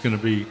playing is going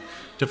to be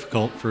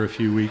difficult for a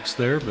few weeks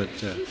there, but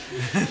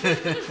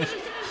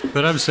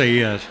I would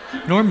say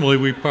normally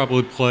we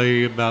probably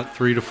play about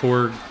 3 to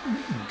 4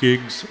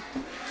 gigs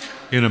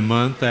in a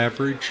month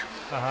average.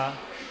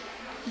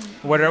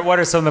 What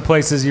are some of the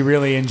places you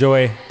really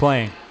enjoy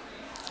playing?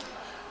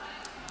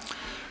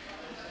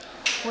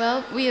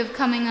 Well, we have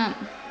coming up,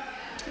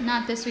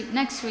 not this week,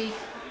 next week,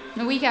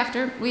 the week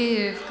after,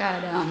 we've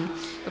got,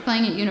 we're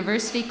playing at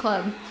University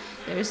Club.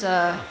 There's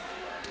a,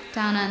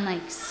 down on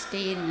like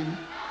State and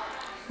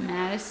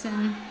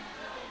Madison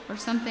or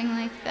something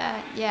like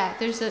that. Yeah,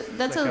 there's a,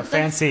 that's like a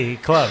fancy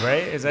club,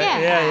 right? Is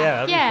that?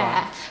 Yeah. That'd be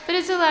fun. But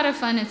it's a lot of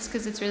fun. It's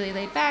because it's really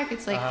laid back.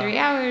 It's like 3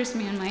 hours.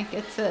 Me and Mike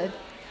get to,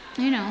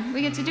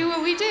 we get to do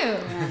what we do.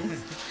 And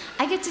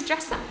I get to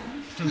dress up.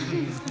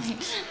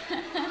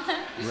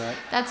 Right.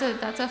 That's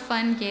a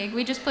fun gig.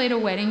 We just played a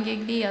wedding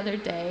gig the other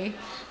day.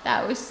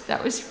 That was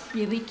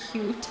really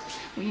cute.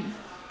 We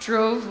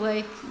drove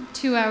like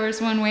 2 hours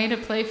one way to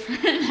play for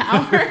an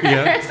hour.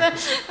 Yeah. So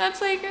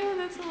that's like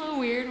that's a little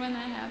weird when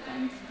that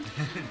happens.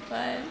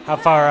 But How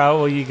far out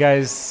will you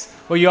guys?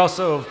 Well, you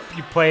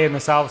play in the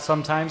South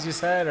sometimes. You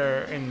said,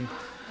 or in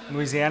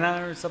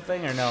Louisiana or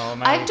something, or no?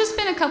 I've just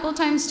been a couple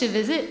times to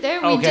visit there.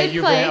 Okay, We did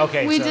you've play. been-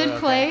 okay, we so- did okay,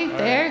 play all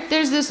there. right.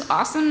 There's this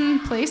awesome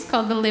place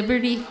called the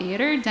Liberty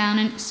Theater down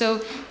in.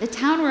 So the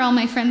town where all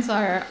my friends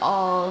are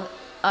all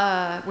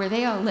where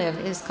they all live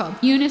is called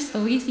Eunice,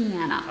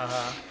 Louisiana,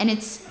 and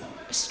it's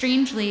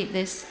strangely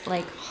this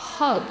like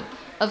hub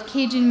of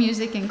Cajun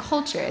music and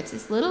culture. It's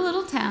this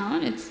little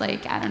town. It's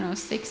like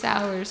 6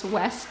 hours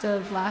west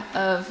of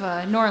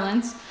New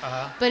Orleans,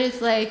 but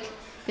it's like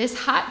this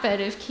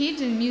hotbed of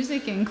Cajun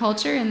music and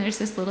culture, and there's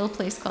this little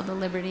place called the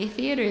Liberty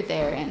Theater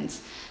there, and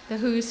the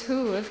who's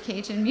who of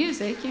Cajun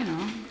music,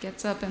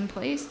 gets up and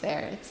plays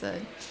there. It's a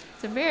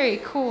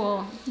very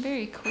cool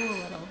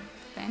little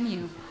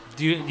venue.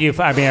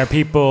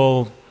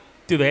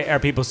 Are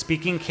people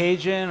speaking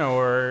Cajun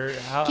or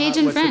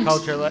Cajun what's French. the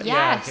culture like?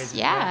 Yes,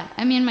 Cajun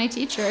I mean, my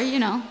teacher, he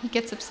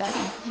gets upset.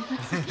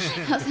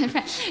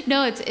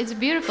 No, it's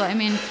beautiful. I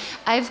mean,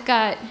 I've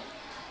got.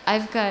 I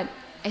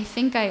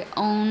think I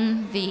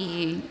own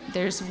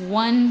there's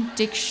one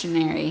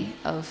dictionary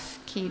of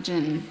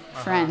Cajun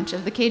French,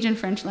 of the Cajun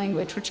French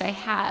language, which I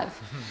have.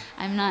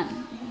 I'm not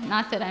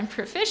that I'm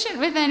proficient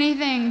with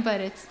anything, but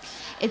it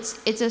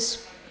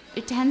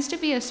tends to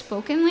be a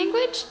spoken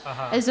language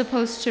as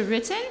opposed to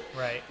written.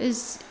 Right.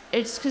 It's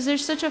because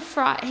there's such a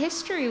fraught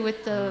history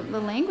with the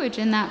language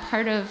in that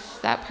part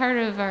of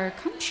our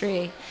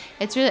country.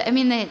 It's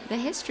really, the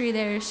history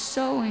there is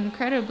so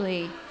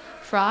incredibly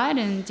fraught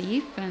and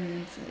deep,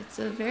 and it's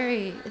a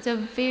very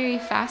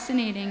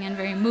fascinating and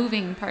very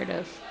moving part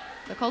of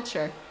the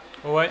culture.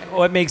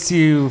 What makes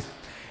you?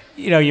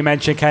 You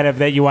mentioned kind of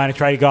that you want to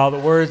try to get all the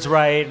words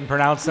right and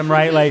pronounce them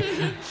right. Like,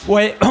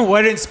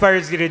 what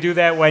inspires you to do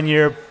that when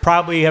you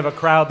probably have a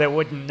crowd that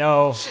wouldn't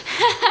know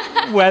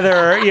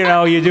whether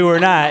you do or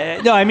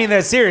not? No, I mean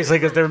that seriously,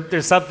 because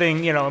there's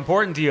something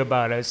important to you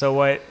about it. So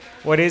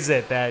what is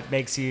it that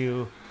makes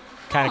you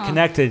kind of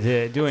connected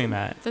to doing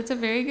that? That's a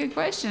very good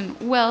question.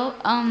 Well,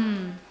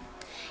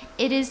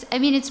 it is.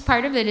 It's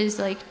part of it is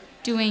like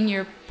doing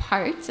your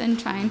part and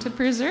trying to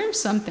preserve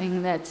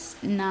something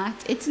that's not.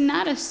 It's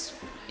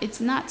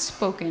not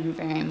spoken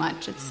very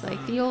much. It's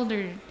like the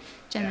older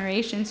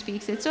generation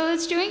speaks it. So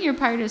it's doing your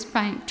part is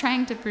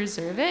trying to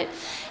preserve it.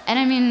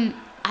 And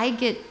I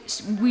get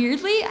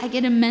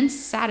immense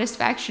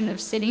satisfaction of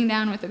sitting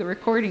down with a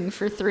recording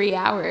for 3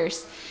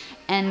 hours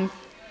and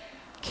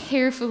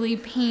carefully,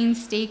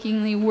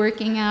 painstakingly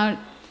working out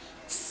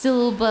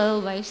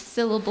syllable by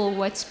syllable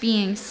what's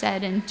being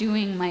said and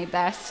doing my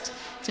best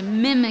to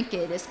mimic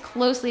it as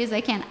closely as I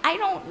can. I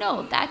don't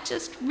know. That's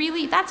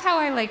how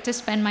I like to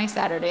spend my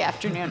Saturday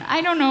afternoon.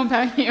 I don't know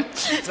about you.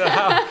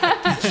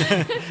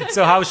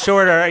 So how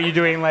short are you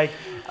doing? Like,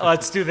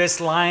 let's do this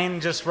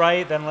line just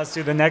right, then let's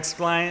do the next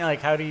line.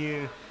 Like,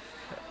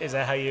 is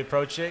that how you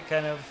approach it?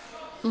 Kind of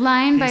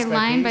line by piece by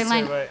line by piece,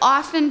 line. or what?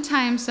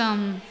 Oftentimes,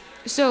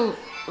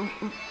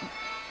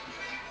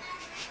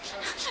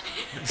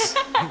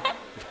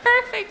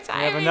 perfect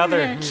timing. We have another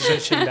there.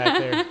 musician back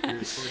there.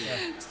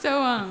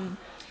 So,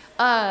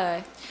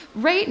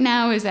 right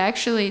now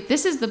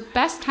this is the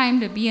best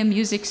time to be a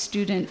music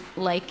student,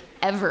 like,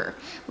 ever.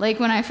 Like,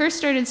 when I first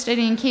started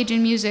studying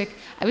Cajun music,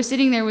 I was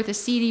sitting there with a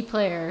CD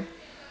player,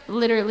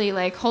 literally,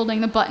 like,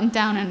 holding the button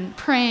down and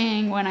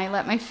praying when I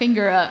let my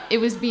finger up, it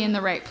was be in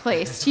the right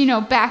place.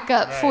 Back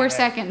up 4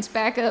 seconds,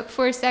 back up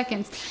 4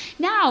 seconds.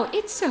 Now,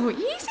 it's so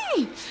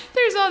easy.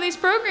 There's all these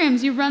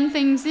programs. You run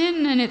things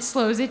in, and it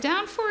slows it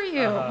down for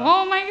you.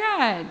 Oh, my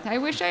God. I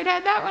wish I'd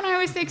had that when I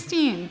was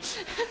 16.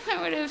 That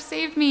would have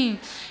saved me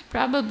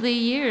probably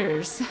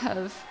years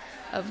of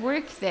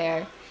work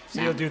there.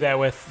 So you'll do that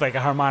with like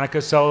a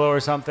harmonica solo or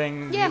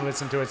something? Yeah. You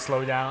listen to it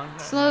slow down?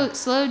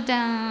 Slow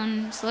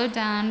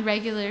down,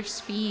 regular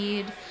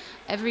speed,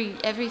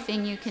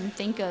 everything you can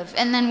think of.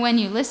 And then when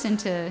you listen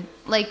to,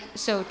 like,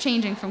 so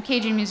changing from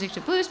Cajun music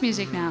to blues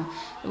music now,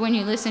 when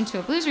you listen to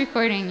a blues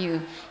recording,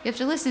 you have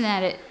to listen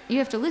at it, you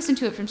have to listen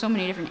to it from so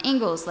many different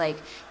angles. Like,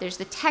 there's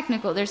the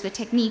technical, there's the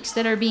techniques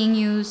that are being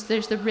used,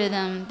 there's the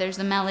rhythm, there's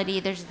the melody,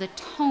 there's the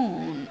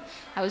tone.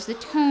 How is the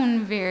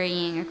tone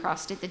varying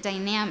across it, the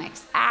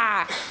dynamics?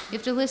 You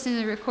have to listen to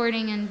the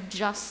recording and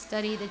just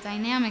study the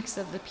dynamics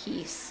of the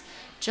piece.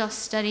 Just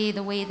study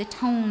the way the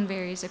tone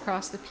varies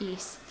across the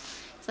piece.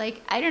 It's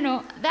like, I don't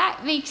know,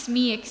 that makes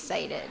me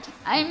excited.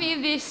 I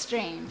may be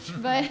strange,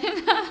 but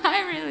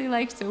I really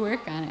like to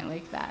work on it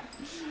like that.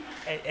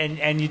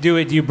 And you do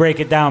it, you break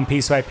it down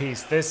piece by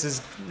piece. This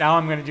is, now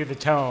I'm going to do the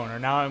tone, or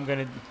now I'm going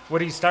to, what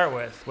do you start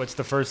with? What's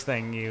the first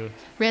thing you?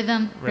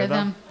 Rhythm.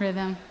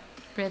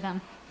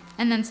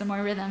 And then some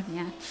more rhythm,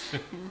 yeah.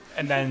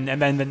 and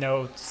then the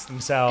notes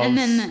themselves. And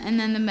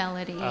then the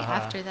melody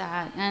after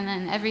that. And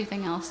then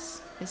everything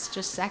else is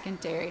just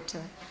secondary to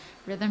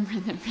rhythm.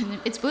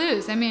 It's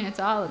blues. I mean, it's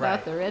all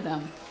about the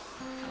rhythm.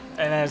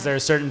 And is there a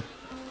certain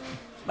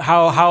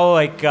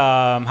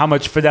how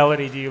much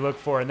fidelity do you look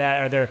for in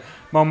that? Are there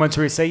moments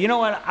where you say, you know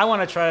what, I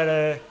want to try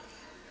to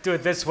do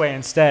it this way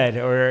instead,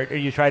 or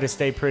you try to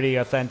stay pretty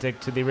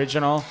authentic to the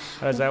original?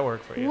 How does that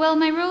work for you? Well,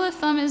 my rule of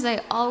thumb is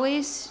I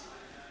always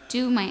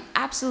do my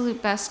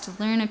absolute best to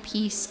learn a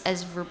piece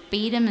as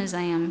verbatim as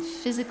I am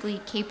physically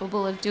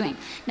capable of doing.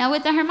 Now,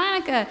 with the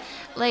harmonica,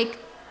 like,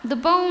 the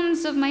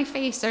bones of my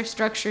face are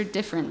structured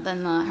different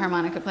than the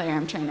harmonica player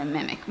I'm trying to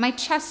mimic. My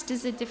chest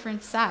is a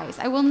different size.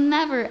 I will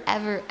never,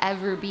 ever,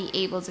 ever be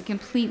able to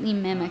completely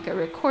mimic a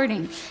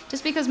recording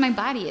just because my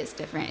body is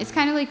different. It's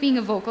kind of like being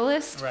a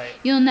vocalist. Right.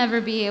 You'll never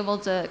be able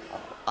to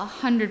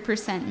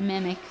 100%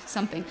 mimic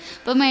something.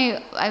 But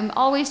I'm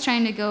always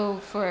trying to go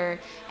for,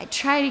 I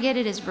try to get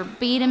it as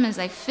verbatim as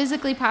I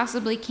physically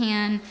possibly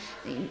can,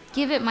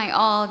 give it my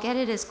all, get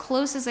it as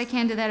close as I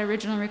can to that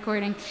original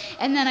recording,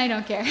 and then I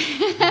don't care.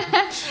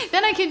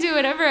 Then I can do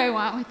whatever I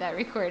want with that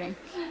recording.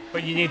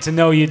 But you need to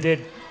know you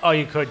did all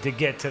you could to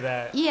get to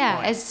that Yeah,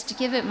 point. as to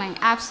give it my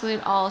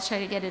absolute all, try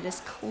to get it as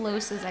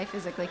close as I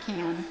physically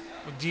can.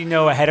 Do you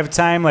know ahead of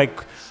time,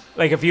 like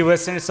if you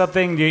listen to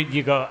something,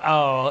 you go,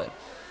 oh,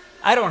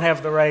 I don't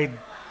have the right,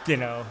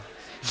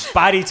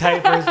 body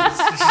type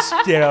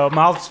or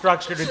mouth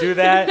structure to do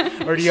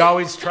that? Or do you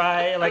always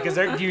try? Like,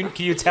 can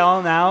you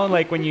tell now,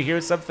 like when you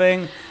hear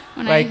something,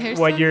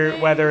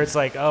 whether it's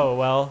like, oh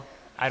well,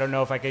 I don't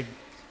know if I could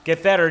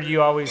get that, or do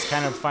you always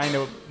kind of find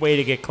a way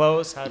to get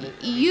close?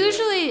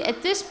 Usually,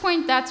 at this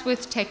point, that's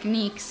with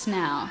techniques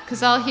now,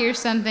 because I'll hear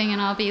something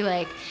and I'll be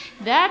like,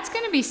 "That's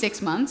going to be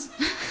 6 months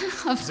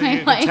of So my you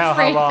can life tell how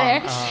right long.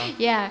 there." Uh-huh.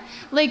 Yeah,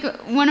 like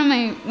one of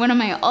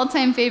my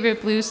all-time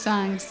favorite blues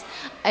songs.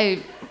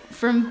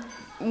 From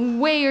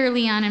way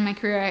early on in my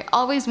career, I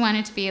always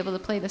wanted to be able to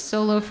play the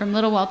solo from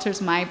Little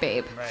Walter's "My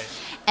Babe." Right.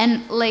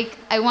 And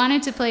I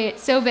wanted to play it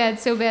so bad,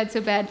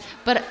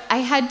 but I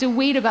had to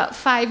wait about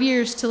 5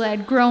 years till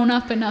I'd grown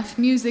up enough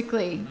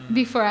musically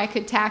before I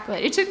could tackle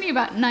it. It took me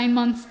about 9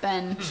 months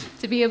then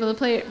to be able to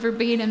play it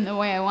verbatim the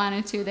way I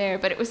wanted to there,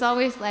 but it was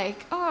always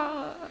like,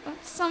 oh,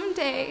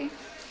 someday,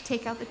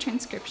 take out the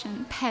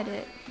transcription, pet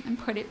it, and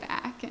put it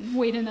back, and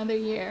wait another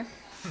year.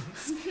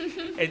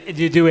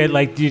 You do it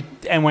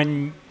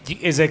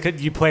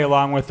could you play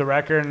along with the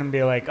record and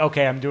be like,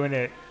 okay, I'm doing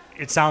it,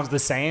 it sounds the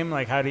same?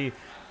 Like, how do you,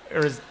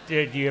 or have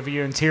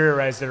you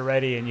interiorized it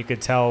already and you could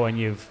tell when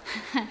you've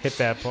hit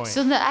that point?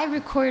 So that I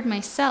record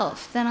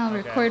myself, then I'll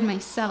record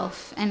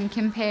myself and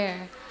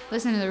compare,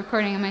 listen to the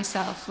recording of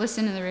myself,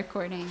 listen to the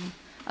recording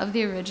of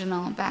the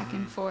original, back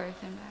and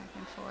forth and back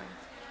and forth.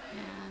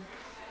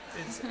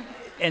 Yeah.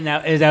 And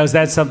now, was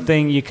that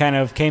something you kind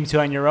of came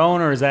to on your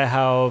own, or was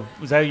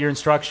that your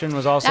instruction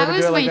was also That to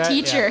was do it like my that?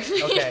 teacher.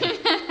 Yeah. Okay.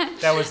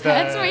 That was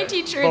That's my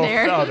teacher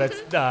there. Oh, that's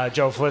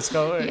Joe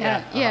Flisco?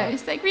 Yeah.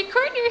 It's like,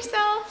 record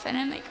yourself. And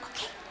I'm like,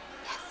 okay,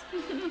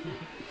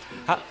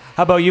 yes.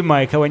 How about you,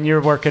 Mike? When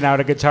you're working out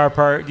a guitar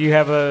part, do you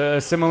have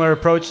a similar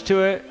approach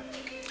to it?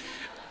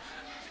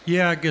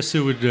 Yeah, I guess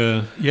it would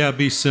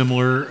be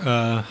similar.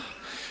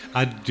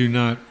 I do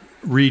not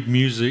read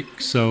music,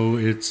 so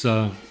it's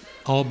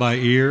all by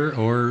ear,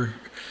 or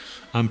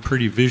I'm a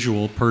pretty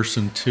visual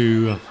person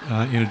too.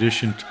 In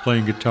addition to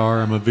playing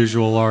guitar, I'm a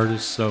visual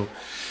artist, so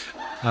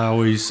I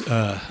always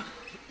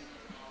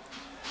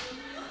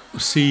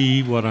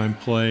see what I'm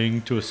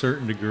playing to a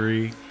certain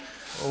degree.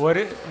 What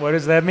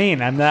does that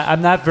mean? I'm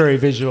not very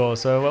visual.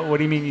 So what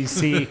do you mean you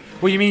see?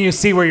 What you mean you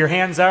see where your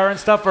hands are and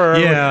stuff? Or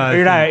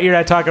Yeah, you're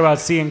not talking about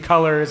seeing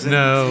colors and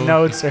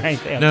notes or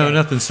anything. No, Okay.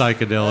 nothing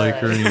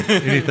psychedelic or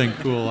anything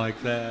cool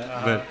like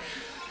that.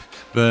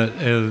 But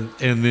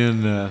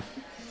then,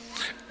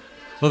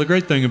 well, the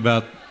great thing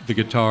about the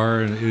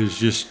guitar is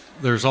just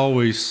there's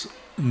always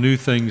new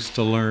things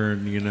to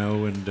learn,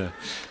 and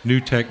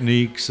new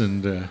techniques,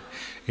 and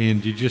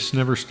you just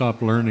never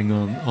stop learning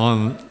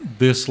on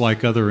this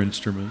like other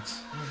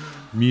instruments.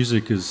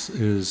 music is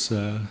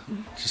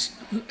just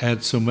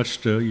adds so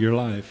much to your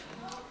life.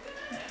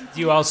 Do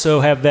you also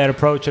have that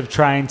approach of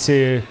trying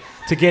to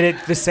get it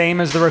the same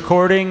as the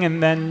recording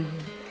and then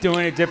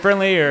doing it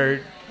differently,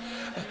 or?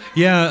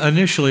 Yeah,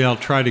 initially I'll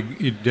try to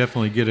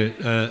definitely get it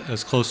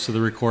as close to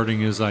the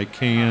recording as I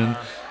can.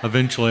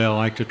 Eventually I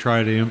like to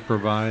try to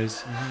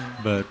improvise,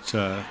 but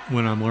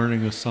when I'm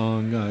learning a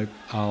song,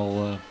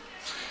 I'll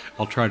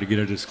try to get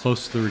it as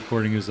close to the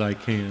recording as I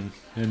can,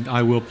 and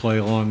I will play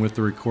along with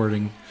the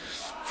recording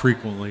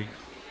frequently.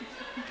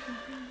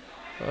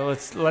 Well,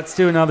 let's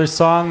do another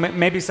song.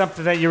 Maybe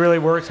something that you really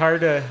worked hard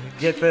to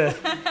get the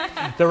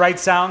right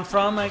sound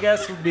from, I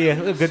guess, would be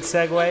a good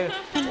segue.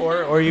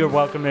 Or you're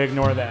welcome to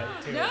ignore that,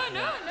 too. No,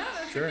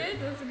 that's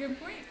a good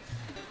point.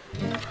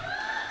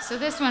 So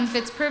this one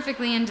fits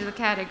perfectly into the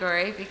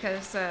category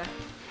because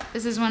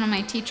this is one of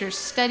my teacher's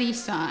study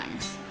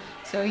songs.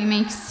 So he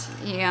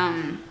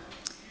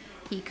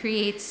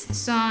creates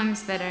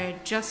songs that are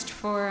just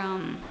for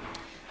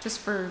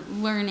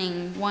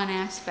learning one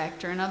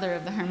aspect or another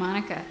of the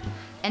harmonica.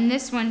 And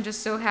this one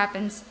just so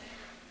happens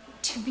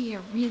to be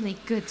a really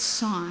good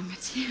song,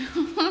 too.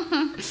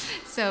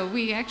 So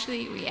we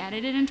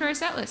added it into our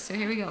set list. So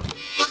here we go.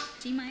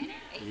 G minor?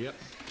 Yep.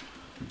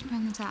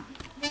 On the top.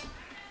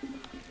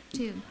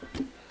 2.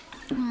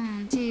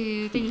 1,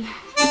 2, 3.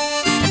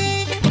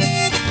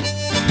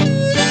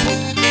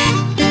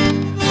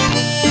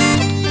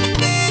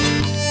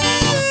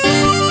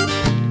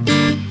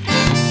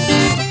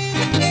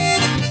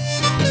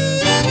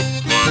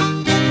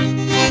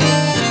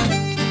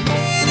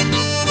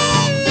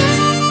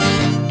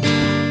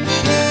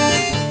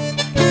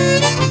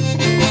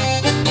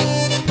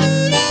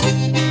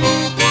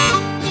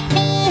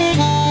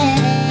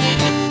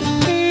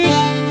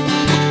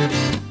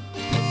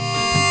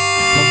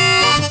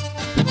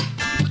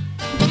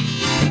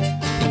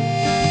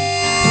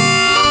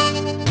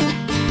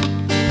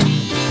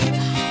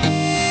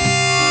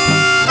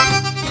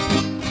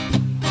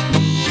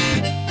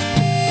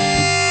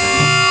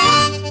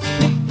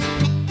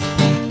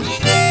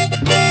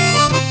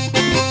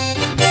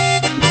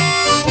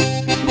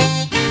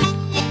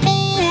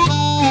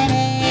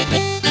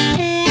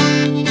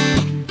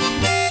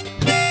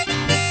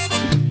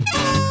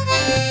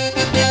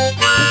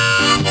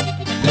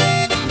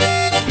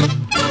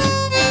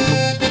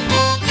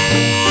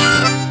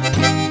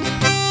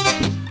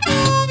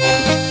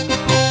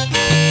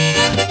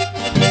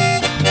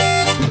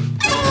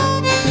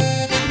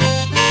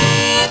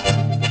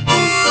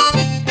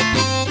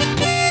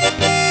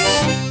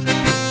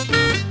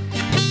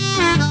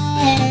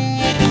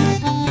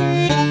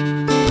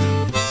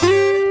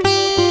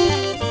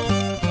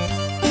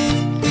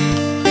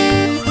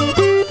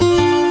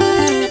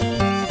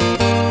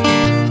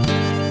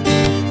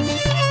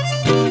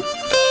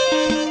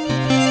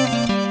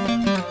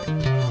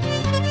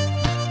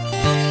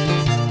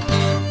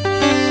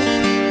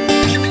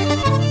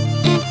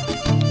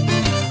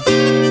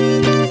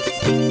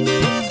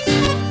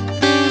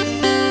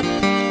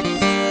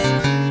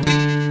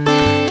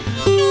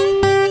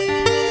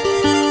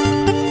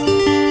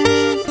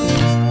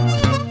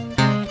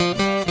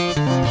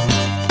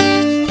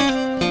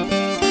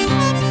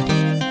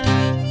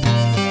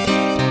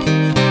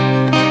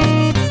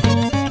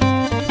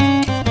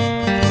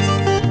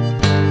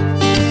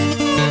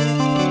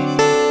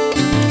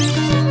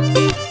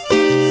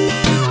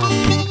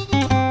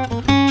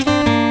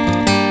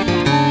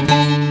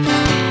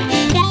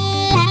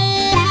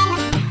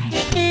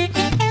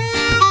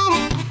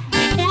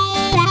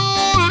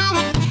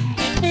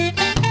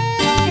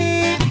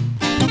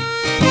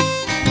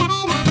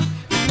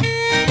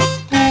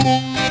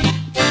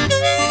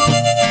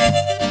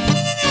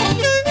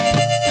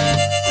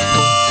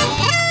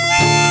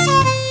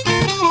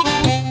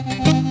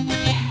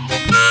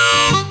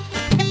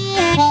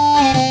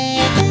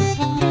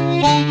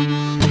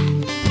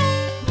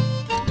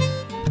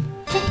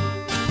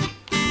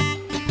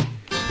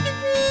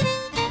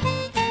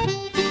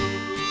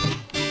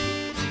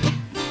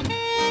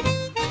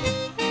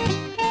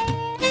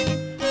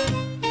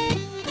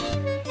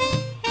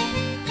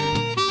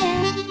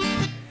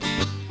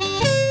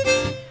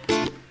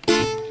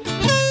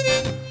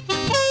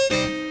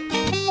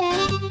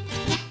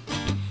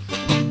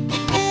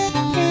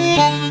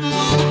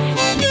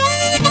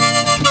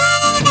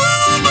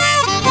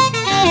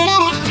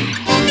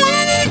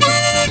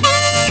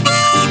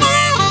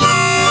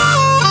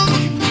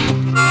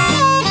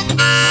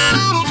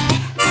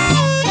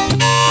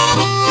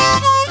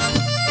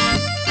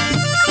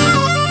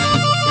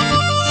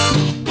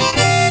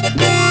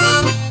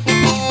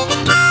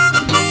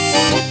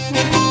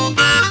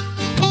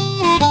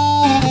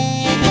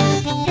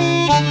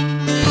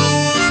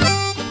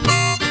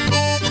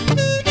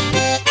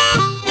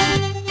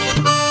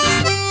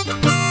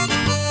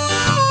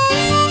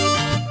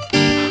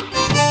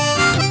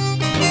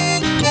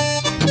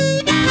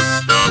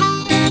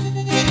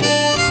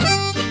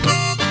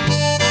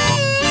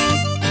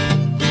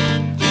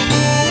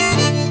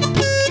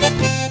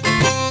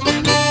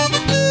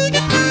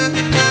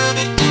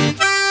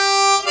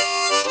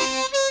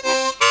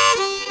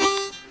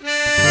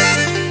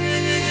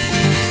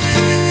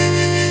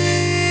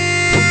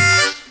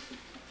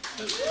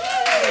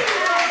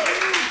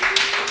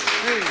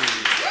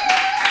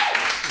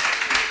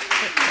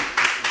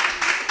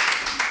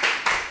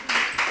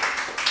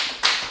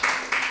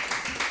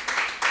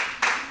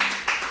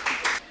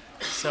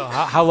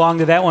 How long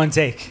did that one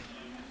take?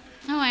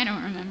 Oh, I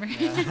don't remember.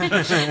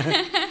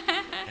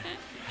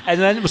 And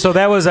then, so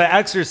that was an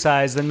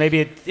exercise. Then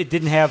maybe it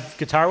didn't have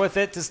guitar with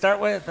it to start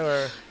with,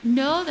 or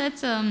No,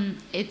 that's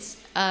it's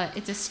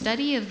a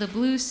study of the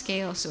blues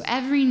scale. So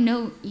every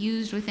note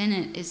used within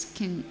it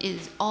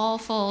is all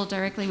fall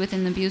directly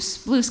within the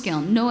blues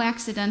scale. No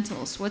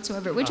accidentals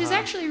whatsoever, which is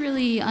actually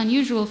really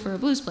unusual for a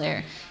blues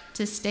player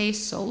to stay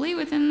solely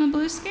within the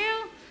blues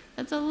scale.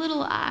 That's a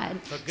little odd.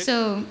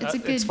 So it's a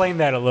good. explain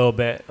that a little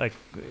bit, like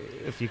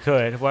if you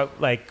could. What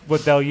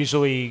they'll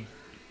usually,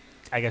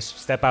 I guess,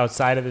 step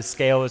outside of the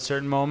scale at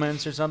certain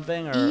moments or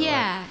something? Or,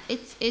 Yeah,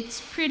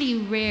 it's pretty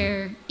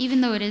rare.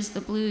 Even though it is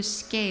the blues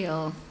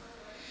scale,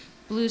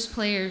 blues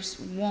players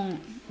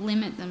won't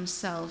limit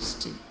themselves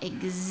to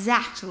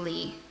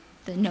exactly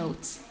the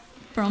notes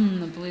from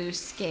the blues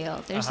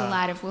scale. There's a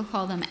lot of, we'll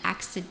call them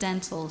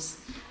accidentals,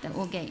 that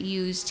will get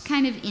used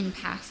kind of in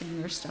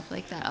passing or stuff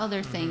like that,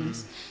 other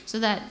things. So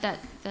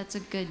that's a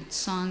good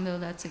song, though.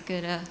 That's a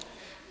good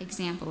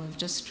example of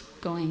just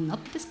going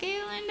up the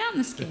scale and down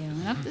the scale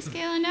and up the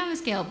scale and down the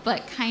scale,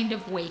 but kind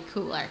of way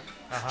cooler.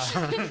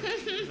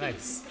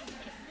 Nice.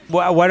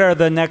 What are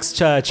the next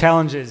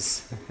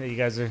challenges that you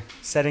guys are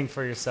setting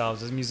for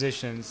yourselves as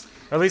musicians?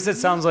 Or at least it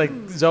sounds like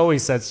Zoe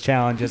sets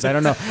challenges. I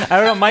don't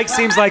know. Mike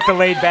seems like the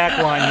laid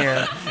back one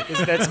here.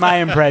 That's my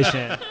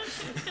impression.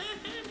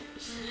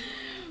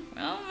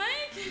 Well,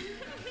 Mike?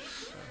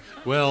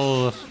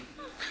 Well,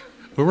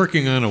 we're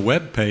working on a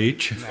web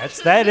page.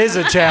 That is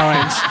a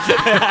challenge.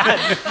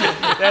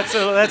 that's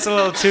a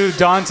little too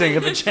daunting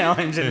of a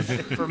challenge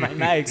for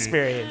my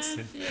experience.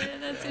 Yeah,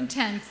 that's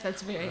intense.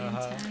 That's very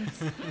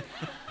intense.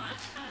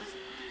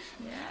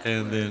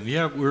 And then,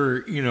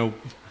 we're,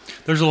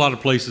 there's a lot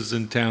of places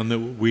in town that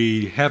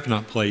we have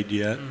not played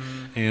yet.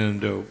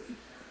 And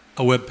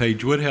a web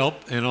page would help.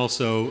 And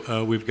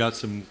also, we've got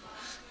some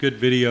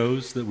good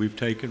videos that we've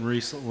taken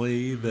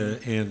recently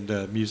and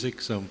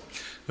music. So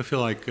I feel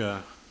like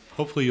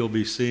hopefully you'll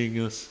be seeing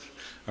us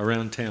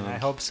around town. I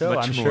hope so.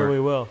 Much I'm more. sure we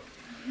will.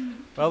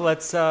 Well,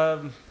 let's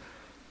go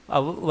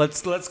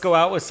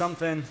out with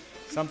something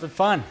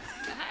fun.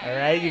 All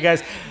right, you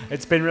guys.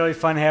 It's been really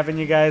fun having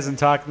you guys and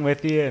talking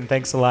with you, and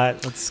thanks a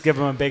lot. Let's give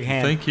them a big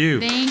hand. Thank you.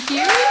 Thank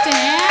you,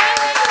 Dan.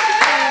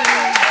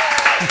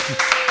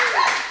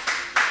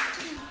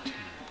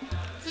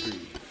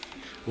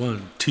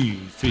 1, 2,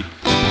 3.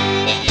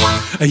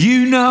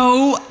 You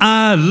know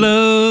I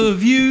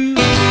love you.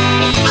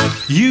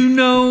 You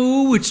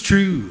know it's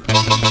true.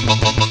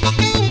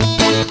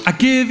 I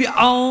give you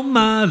all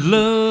my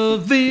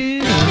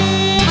loving.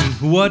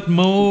 What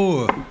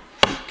more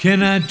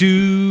can I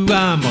do?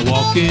 I'm a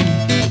walking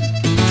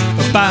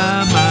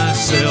by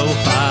myself.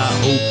 I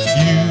hope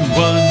you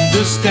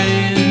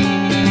understand.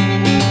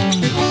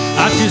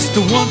 I just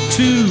want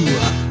to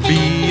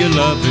be a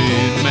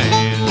loving man.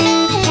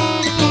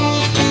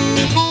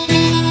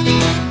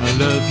 I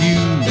love you,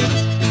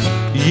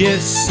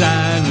 yes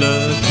I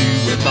love you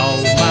with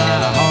all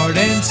my heart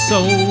and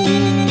soul.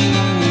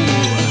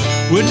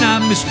 Would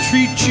not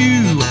mistreat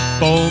you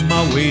for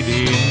my weight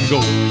in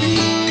gold.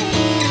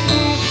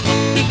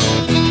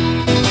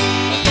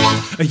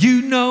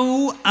 You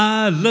know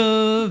I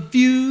love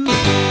you.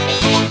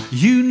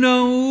 You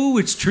know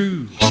it's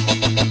true.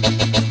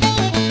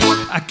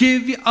 I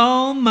give you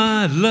all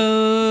my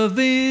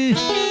loving.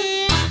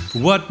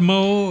 What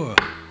more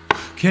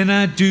can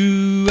I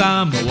do?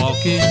 I'm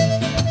walking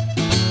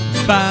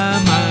by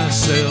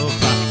myself.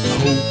 I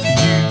hope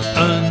you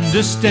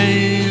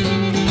understand.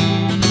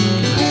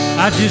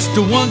 I just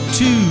want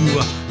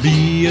to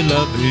be a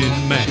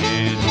loving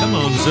man. Come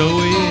on,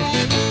 Zoe.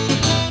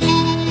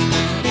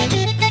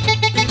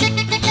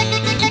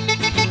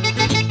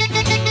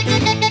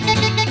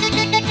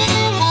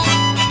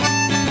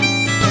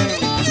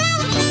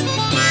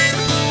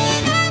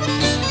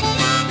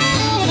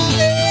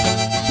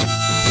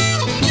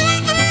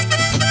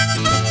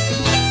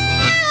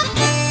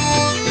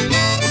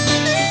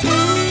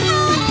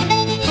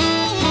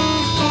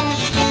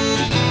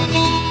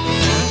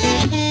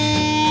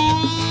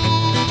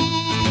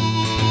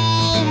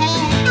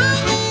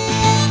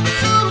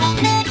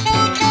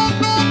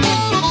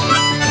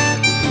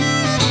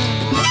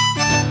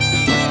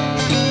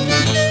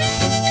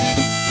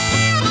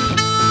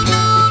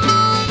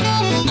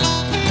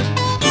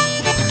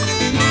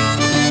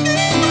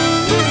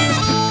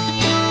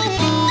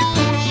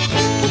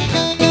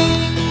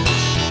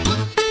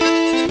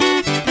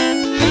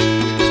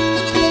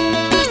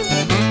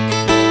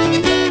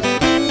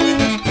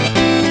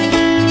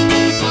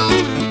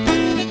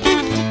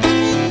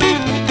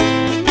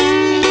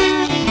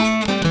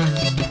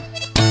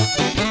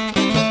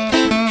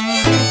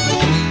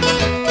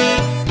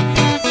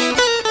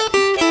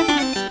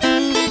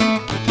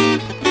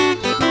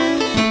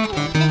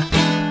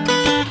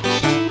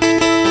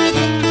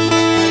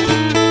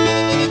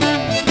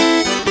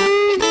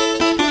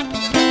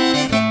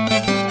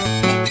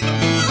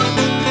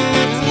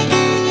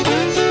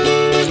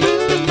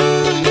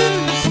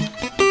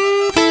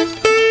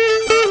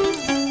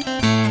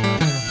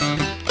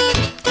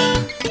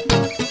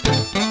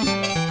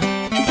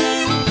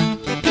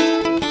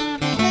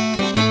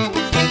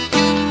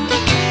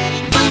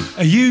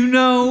 You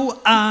know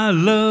I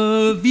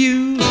love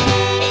you.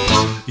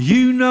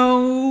 You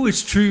know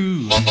it's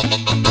true.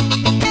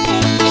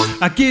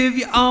 I give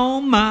you all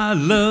my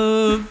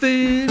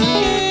loving.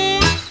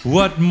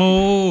 What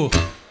more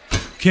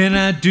can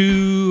I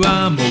do?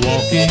 I'm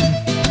walking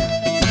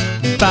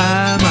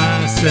by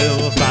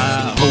myself.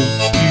 I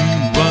hope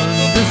you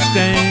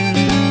understand.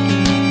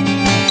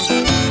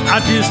 I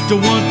just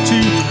want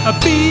to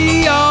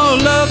be your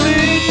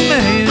loving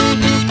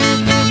man.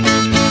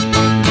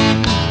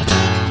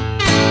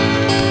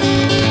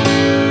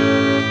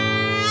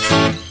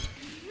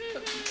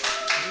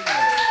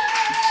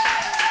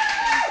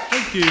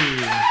 Thank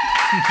you.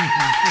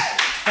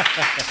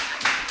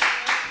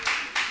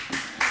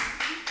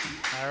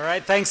 All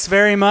right, thanks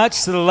very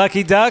much to the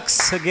Lucky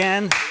Ducks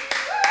again.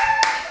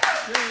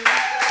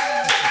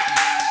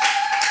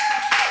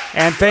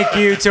 And thank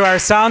you to our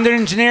sound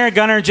engineer,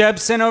 Gunnar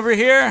Jebsen over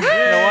here,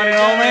 the one and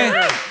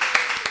only.